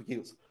that good to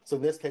use. So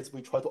in this case,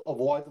 we try to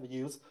avoid the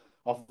use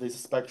of this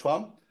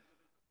spectrum.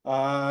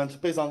 And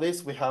based on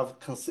this, we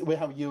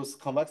have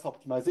used convex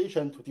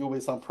optimization to deal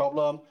with some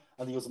problem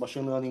and use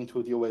machine learning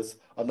to deal with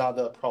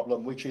another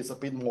problem, which is a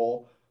bit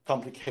more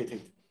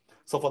complicated.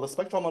 So for the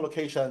spectrum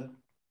allocation,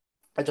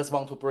 I just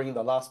want to bring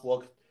the last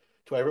work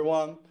to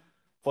everyone.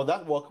 For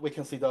that work, we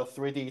consider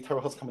 3D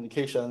terahertz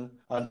communication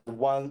and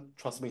one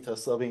transmitter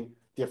serving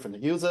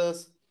different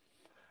users.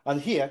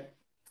 And here,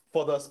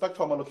 for the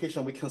spectrum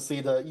allocation, we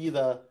consider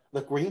either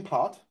the green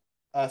part,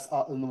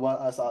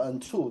 SRN1,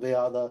 SRN2, they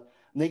are the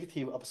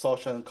negative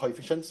absorption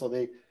coefficient, so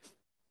they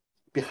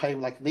behave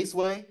like this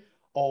way,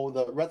 or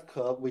the red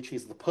curve, which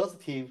is the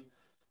positive,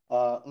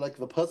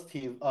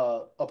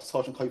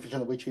 absorption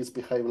coefficient, which is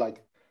behave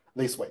like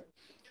this way.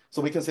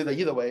 So we consider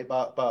either way,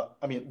 but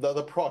I mean, the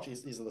approach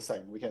is the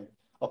same. We can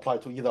apply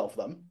to either of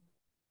them.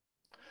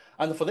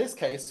 And for this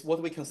case,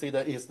 what we consider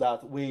is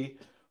that we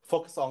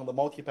focus on the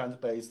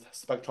multi-band-based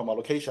spectrum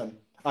allocation,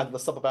 and the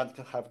subband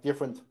can have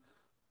different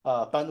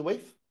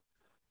bandwidth.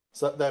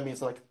 So that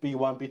means like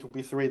B1, B2,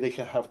 B3, they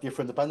can have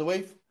different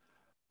bandwidth.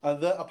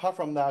 And then apart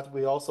from that,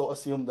 we also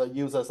assume the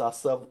users are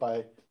served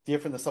by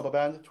different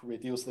subband to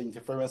reduce the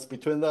interference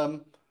between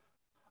them.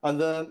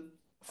 And then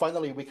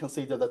finally, we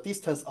consider the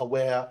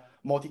distance-aware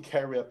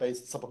multi-carrier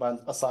based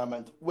subband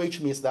assignment,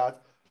 which means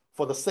that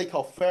for the sake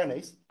of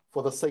fairness,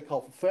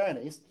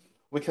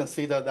 we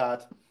consider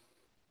that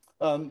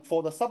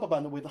for the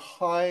subband with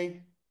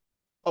high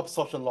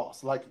absorption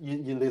loss, like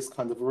in this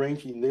kind of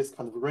range,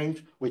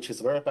 which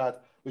is very bad,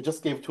 we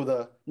just give to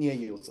the near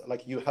user.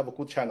 Like you have a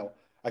good channel,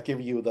 I give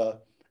you the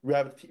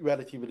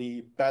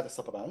relatively bad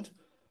subband.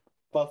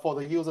 But for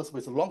the users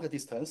with longer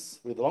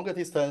distance,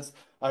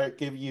 I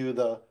give you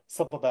the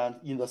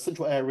subband in the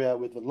central area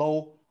with the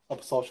low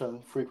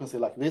absorption frequency,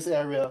 like this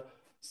area.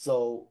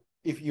 So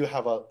if you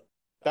have a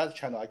bad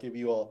channel, I give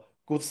you a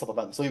good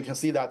subband. So you can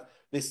see that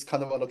this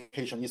kind of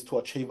allocation is to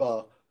achieve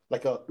a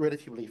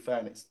relatively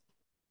fairness.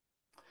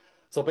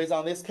 So based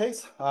on this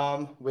case,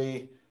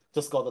 we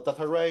just got the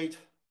data rate,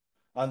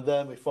 and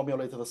then we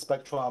formulated the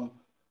spectrum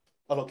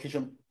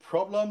allocation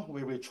problem,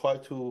 where we try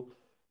to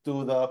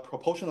do the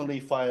proportionally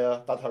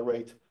fire data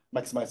rate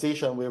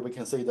maximization, where we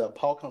can see the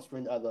power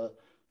constraint at the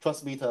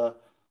transmitter,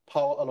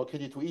 power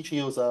allocated to each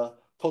user,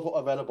 total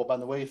available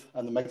bandwidth,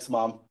 and the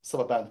maximum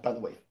subband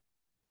bandwidth.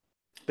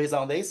 Based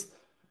on this,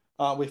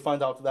 we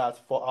find out that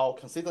for our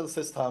considered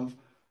system,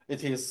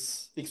 it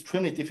is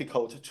extremely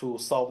difficult to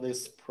solve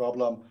this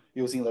problem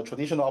using the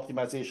traditional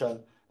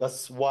optimization.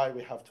 That's why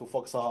we have to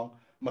focus on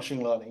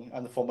machine learning.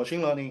 And for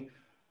machine learning,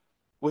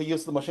 we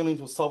use the machine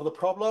learning to solve the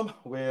problem,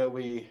 where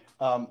we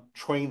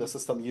train the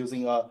system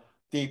using a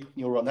deep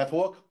neural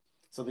network.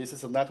 So this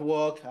is a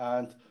network,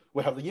 and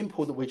we have the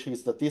input, which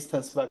is the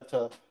distance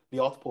vector.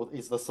 The output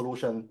is the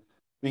solution,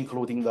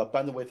 including the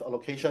bandwidth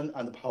allocation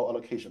and the power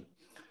allocation.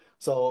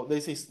 So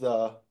this is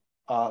the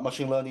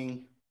machine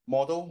learning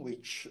model,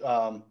 which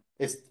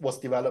was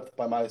developed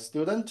by my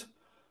student.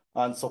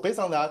 And so based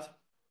on that,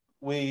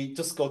 we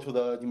just go to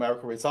the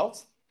numerical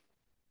results.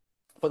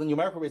 For the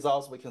numerical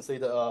results, we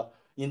consider an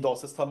indoor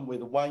system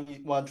with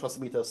one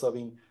transmitter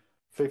serving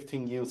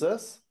 15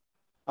 users.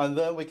 And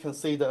then we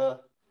consider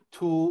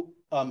two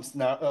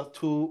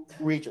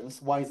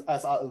regions. One is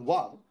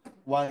SRN1,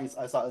 one is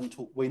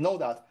SRN2. We know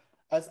that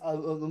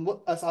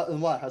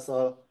SRN1 has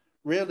a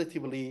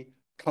relatively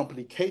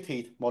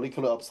complicated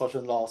molecular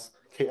absorption loss,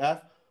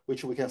 KF,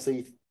 which we can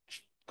see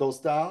goes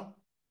down,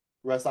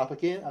 rise up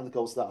again, and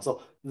goes down.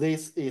 So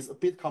this is a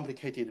bit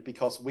complicated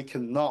because we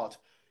cannot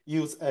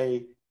use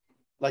a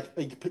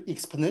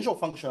exponential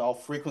function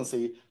of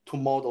frequency to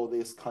model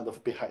this kind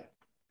of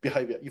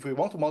behavior. If we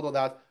want to model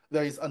that,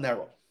 there is an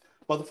error.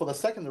 But for the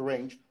second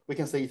range, we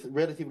can say it's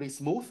relatively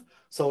smooth.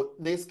 So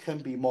this can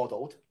be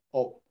modeled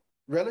or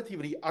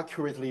relatively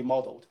accurately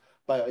modeled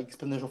by an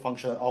exponential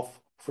function of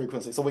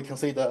frequency. So we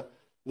consider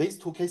these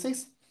two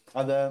cases,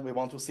 and then we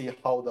want to see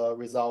how the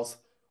results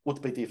would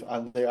be different.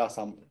 And here are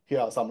some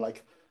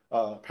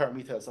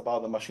parameters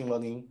about the machine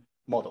learning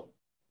model.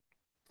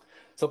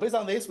 So based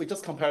on this, we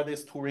just compare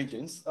these two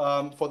regions.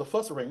 For the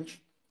first range,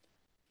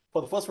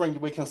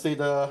 we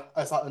consider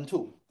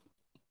SRN2.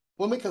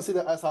 When we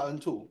consider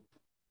SRN2,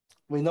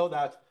 we know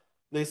that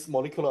this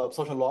molecular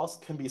absorption loss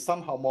can be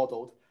somehow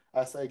modeled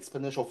as an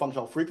exponential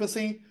function of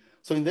frequency.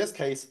 So in this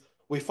case,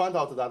 we found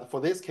out that for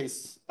this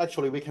case,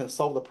 actually, we can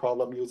solve the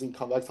problem using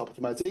convex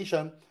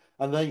optimization.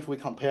 And then if we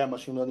compare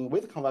machine learning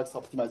with convex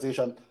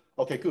optimization,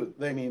 okay, good.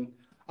 They mean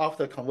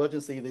after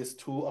convergence, these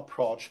two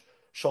approach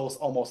shows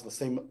almost the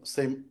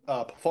same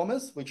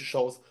performance, which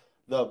shows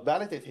the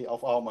validity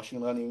of our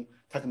machine learning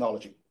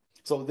technology.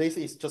 So this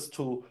is just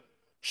to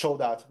show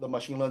that the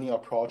machine learning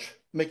approach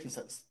making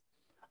sense.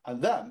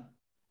 And then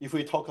if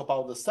we talk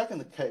about the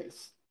second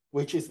case,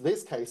 which is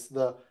this case,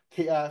 the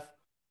KF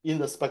in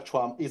the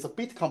spectrum is a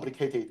bit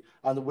complicated,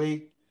 and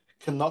we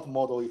cannot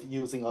model it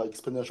using an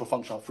exponential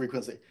function of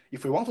frequency.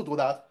 If we want to do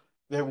that,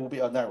 there will be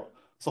an error.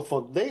 So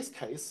for this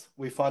case,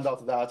 we found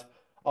out that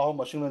our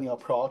machine learning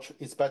approach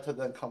is better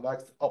than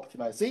convex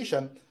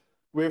optimization,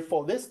 where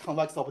for this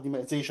convex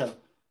optimization,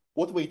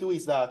 what we do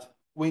is that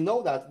we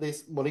know that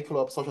this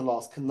molecular absorption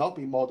loss cannot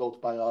be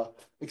modeled by an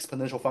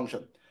exponential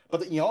function.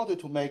 But in order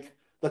to make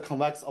the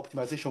convex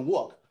optimization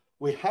work,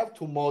 we have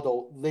to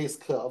model this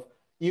curve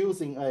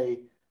using a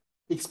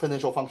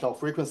exponential function of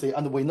frequency,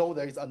 and we know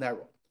there is an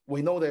error.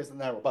 We know there's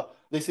an error, but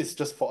this is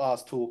just for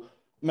us to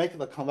make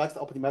the convex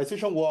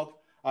optimization work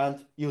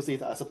and use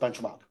it as a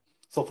benchmark.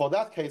 So for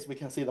that case, we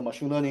can see the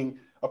machine learning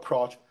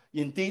approach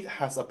indeed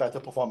has a better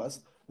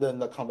performance than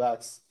the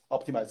convex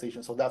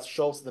optimization. So that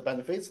shows the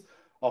benefits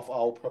of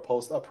our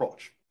proposed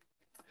approach.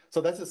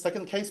 So that's the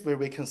second case where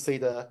we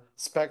consider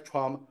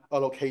spectrum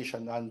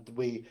allocation, and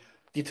we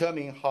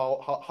determine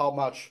how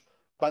much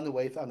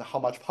bandwidth and how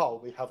much power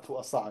we have to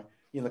assign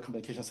in the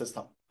communication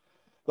system.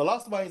 The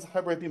last one is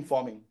hybrid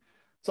beamforming.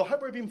 So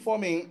hybrid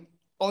beamforming,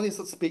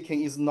 honestly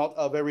speaking, is not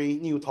a very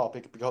new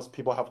topic because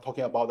people have been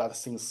talking about that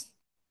since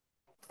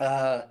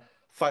 5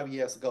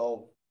 years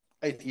ago,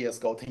 8 years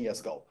ago, 10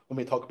 years ago. When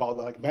we talk about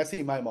like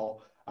massive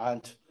MIMO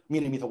and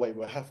millimeter wave,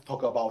 we have to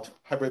talk about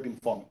hybrid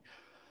beamforming.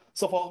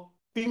 So for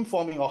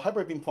beamforming or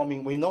hybrid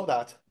beamforming, we know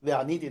that they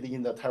are needed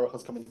in the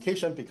terahertz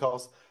communication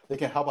because they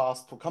can help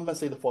us to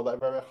compensate for the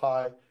very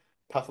high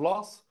path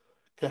loss,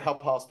 can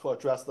help us to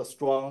address the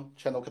strong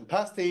channel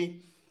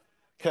capacity,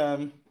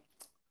 can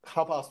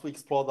help us to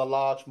explore the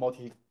large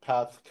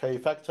multi-path K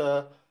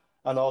factor,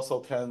 and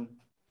also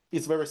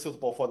is very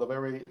suitable for the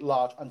very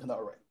large antenna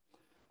array.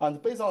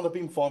 And based on the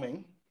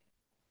beamforming,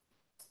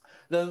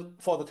 then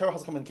for the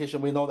terahertz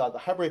communication, we know that the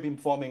hybrid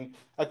beamforming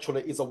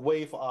actually is a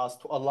way for us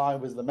to align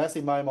with the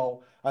massive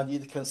MIMO, and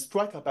it can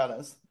strike a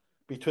balance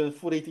between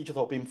fully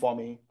digital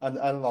beamforming and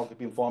analog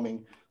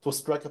beamforming to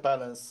strike a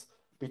balance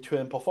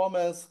between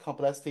performance,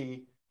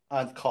 complexity,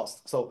 and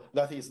cost. So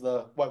that is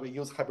why we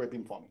use hybrid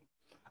beamforming.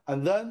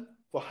 And then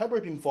for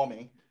hybrid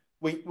beamforming,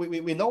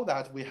 we know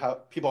that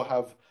people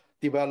have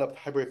developed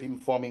hybrid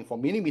beamforming for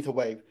millimeter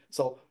wave.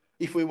 So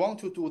if we want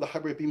to do the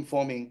hybrid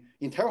beamforming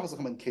in terahertz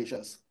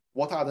communications,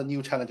 what are the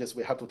new challenges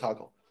we have to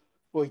tackle?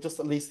 We just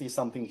listed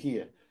something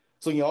here.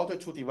 So in order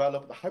to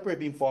develop the hybrid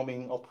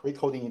beamforming or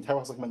pre-coding in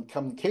terahertz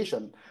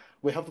communication,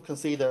 we have to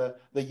consider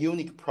the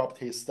unique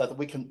properties that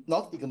we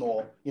cannot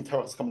ignore in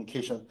terahertz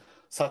communication,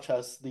 such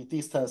as the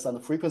distance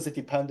and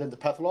frequency-dependent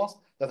path loss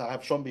that I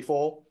have shown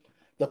before,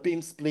 the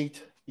beam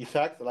split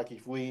effect, like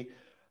if we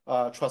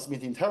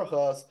transmit in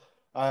terahertz,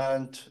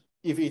 and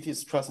if it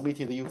is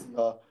transmitted using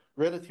a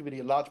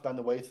relatively large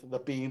bandwidth, the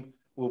beam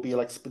will be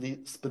like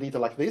split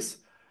like this.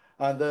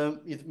 And then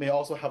it may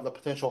also have the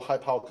potential high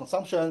power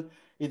consumption.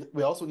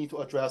 We also need to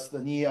address the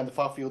near and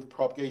far field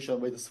propagation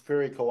with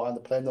spherical and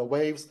planar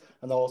waves,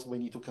 and also we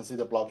need to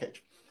consider blockage.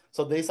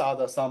 So these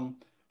are some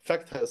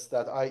factors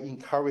that I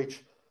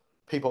encourage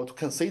people to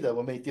consider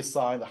when we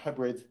design the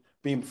hybrid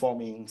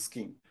beamforming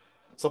scheme.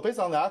 So based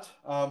on that,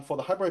 for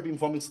the hybrid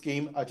beamforming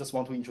scheme, I just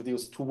want to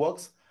introduce two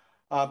works.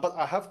 But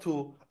I have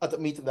to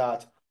admit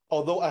that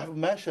although I have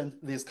mentioned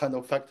these kind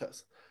of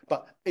factors,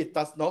 but it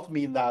does not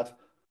mean that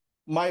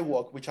my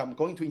work, which I'm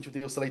going to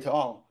introduce later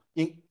on,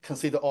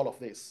 consider all of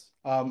this.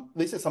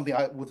 This is something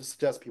I would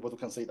suggest people to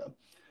consider.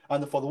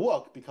 And for the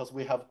work, because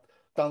we have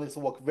done this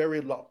work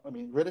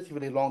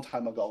relatively long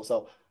time ago.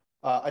 So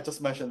I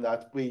just mentioned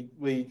that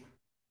we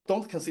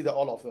don't consider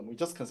all of them. We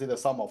just consider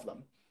some of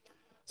them.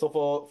 So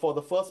for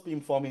the first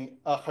beamforming,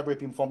 hybrid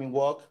beamforming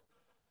work,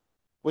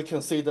 we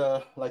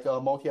consider like a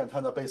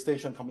multi-antenna base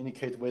station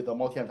communicate with a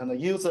multi-antenna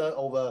user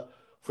over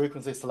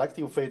frequency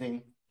selective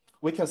fading.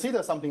 We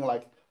consider something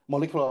like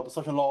molecular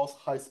absorption loss,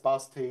 high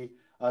sparsity,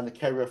 and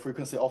carrier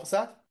frequency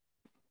offset.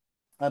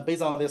 And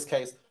based on this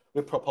case,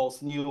 we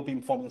propose new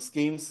beamforming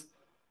schemes,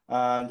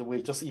 and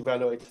we just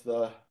evaluate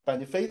the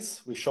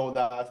benefits. We show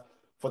that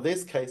for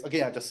this case,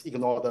 again, I just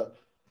ignore the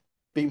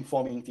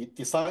beamforming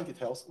design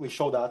details. We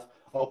show that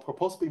our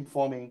proposed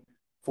beamforming,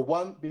 for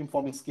one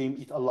beamforming scheme,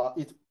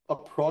 it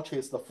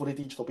approaches the fully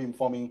digital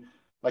beamforming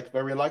like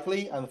very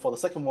likely, and for the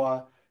second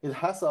one, it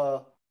has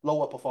a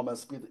lower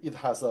performance, but it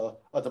has an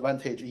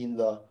advantage in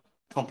the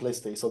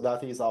complexity. So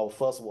that is our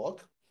first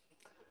work.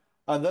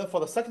 And then for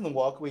the second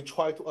work, we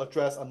try to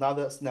address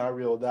another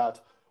scenario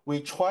that we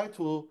try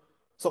to,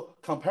 so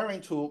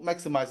comparing to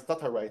maximize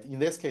data rate, in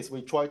this case,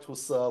 we try to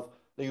serve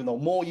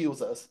more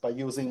users by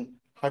using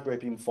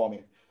hybrid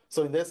beamforming.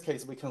 So in this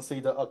case, we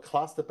consider a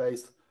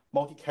cluster-based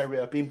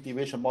multi-carrier beam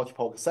division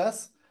multiple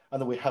access,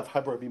 and we have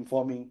hybrid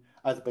beamforming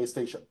at the base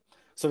station.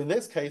 So in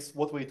this case,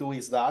 what we do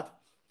is that,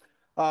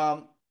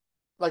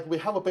 like we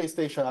have a base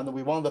station and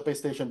we want the base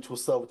station to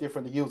serve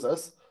different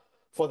users.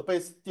 for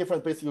the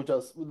different base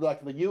users,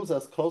 like the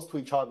users close to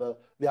each other,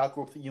 they are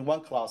grouped in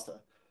one cluster.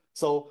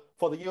 So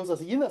for the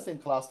users in the same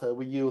cluster,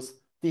 we use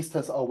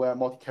distance-aware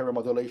multi-carrier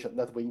modulation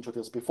that we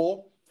introduced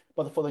before.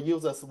 But for the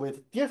users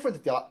with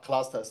different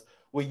clusters,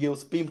 we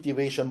use beam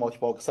division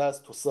multiple access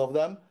to serve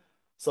them.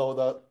 So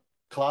the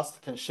cluster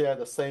can share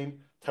the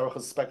same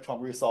terahertz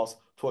spectrum resource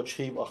to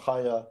achieve a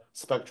higher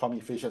spectrum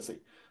efficiency.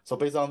 So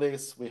based on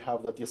this, we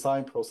have the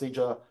design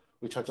procedure,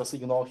 which I just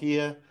ignore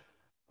here.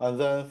 And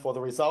then for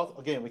the result,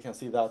 again, we can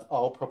see that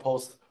our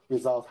proposed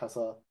result has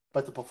a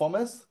better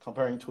performance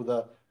comparing to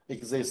the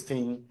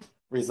existing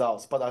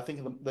results. But I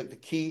think the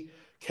key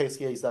case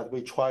here is that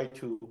we try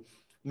to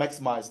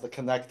maximize the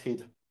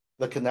connected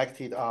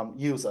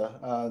user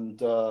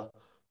and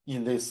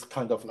in this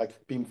kind of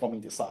like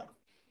beamforming design.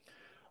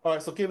 All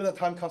right, so given the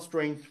time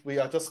constraint, we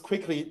are just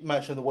quickly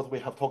mentioned what we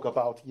have talked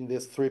about in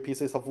these 3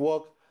 pieces of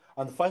work.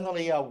 And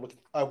finally, I would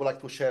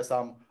like to share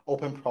some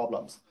open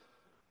problems.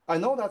 I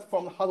know that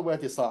from hardware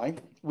design,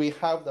 we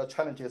have the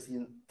challenges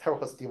in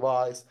terahertz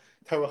device,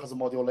 terahertz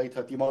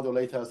modulator,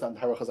 demodulators, and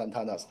terahertz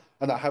antennas.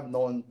 And I have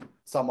known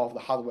some of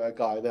the hardware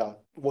guys, they are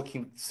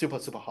working super,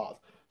 super hard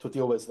to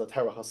deal with the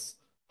terahertz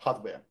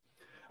hardware.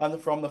 And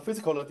from the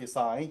physical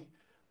design,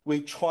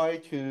 we try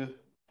to,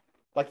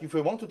 like if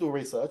we want to do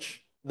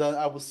research, then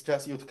I would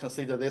suggest you to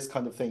consider this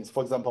kind of things.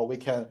 For example, we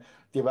can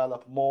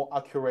develop more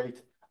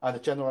accurate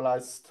and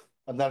generalized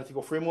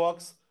analytical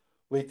frameworks.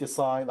 We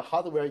design the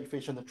hardware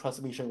efficient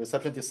transmission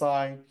reception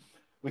design.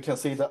 We can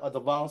see the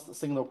advanced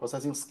signal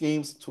processing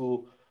schemes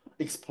to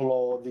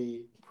explore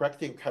the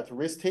practical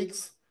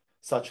characteristics,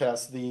 such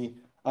as the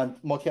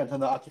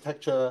multi-antenna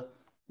architecture,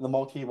 the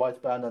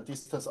multi-wideband and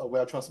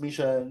distance-aware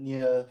transmission,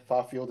 near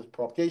far-field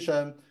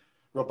propagation,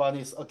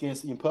 robustness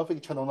against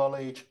imperfect channel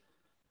knowledge,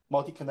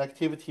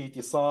 multi-connectivity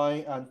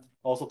design, and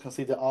also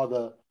consider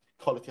other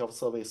quality of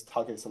service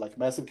targets like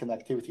massive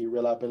connectivity,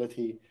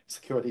 reliability,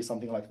 security,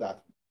 something like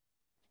that.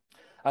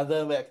 And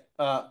then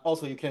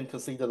also you can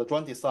consider the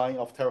joint design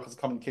of terahertz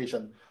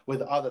communication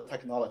with other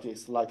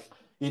technologies like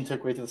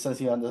integrated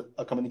sensing and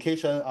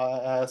communication,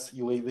 RIS,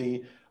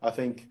 UAV. I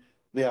think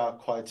they are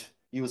quite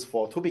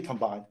useful to be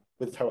combined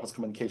with terahertz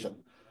communication.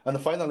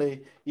 And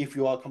finally, if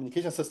your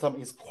communication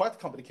system is quite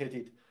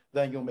complicated,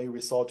 then you may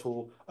resort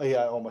to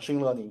AI or machine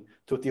learning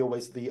to deal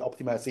with the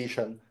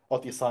optimization or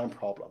design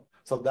problem.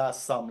 So that's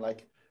some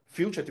like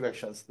future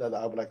directions that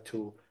I would like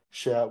to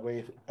share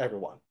with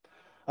everyone.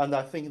 And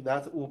I think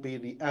that will be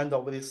the end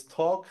of this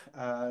talk.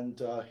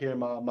 And here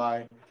are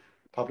my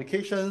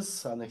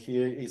publications, and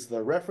here is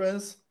the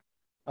reference.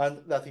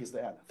 And that is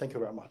the end. Thank you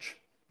very much.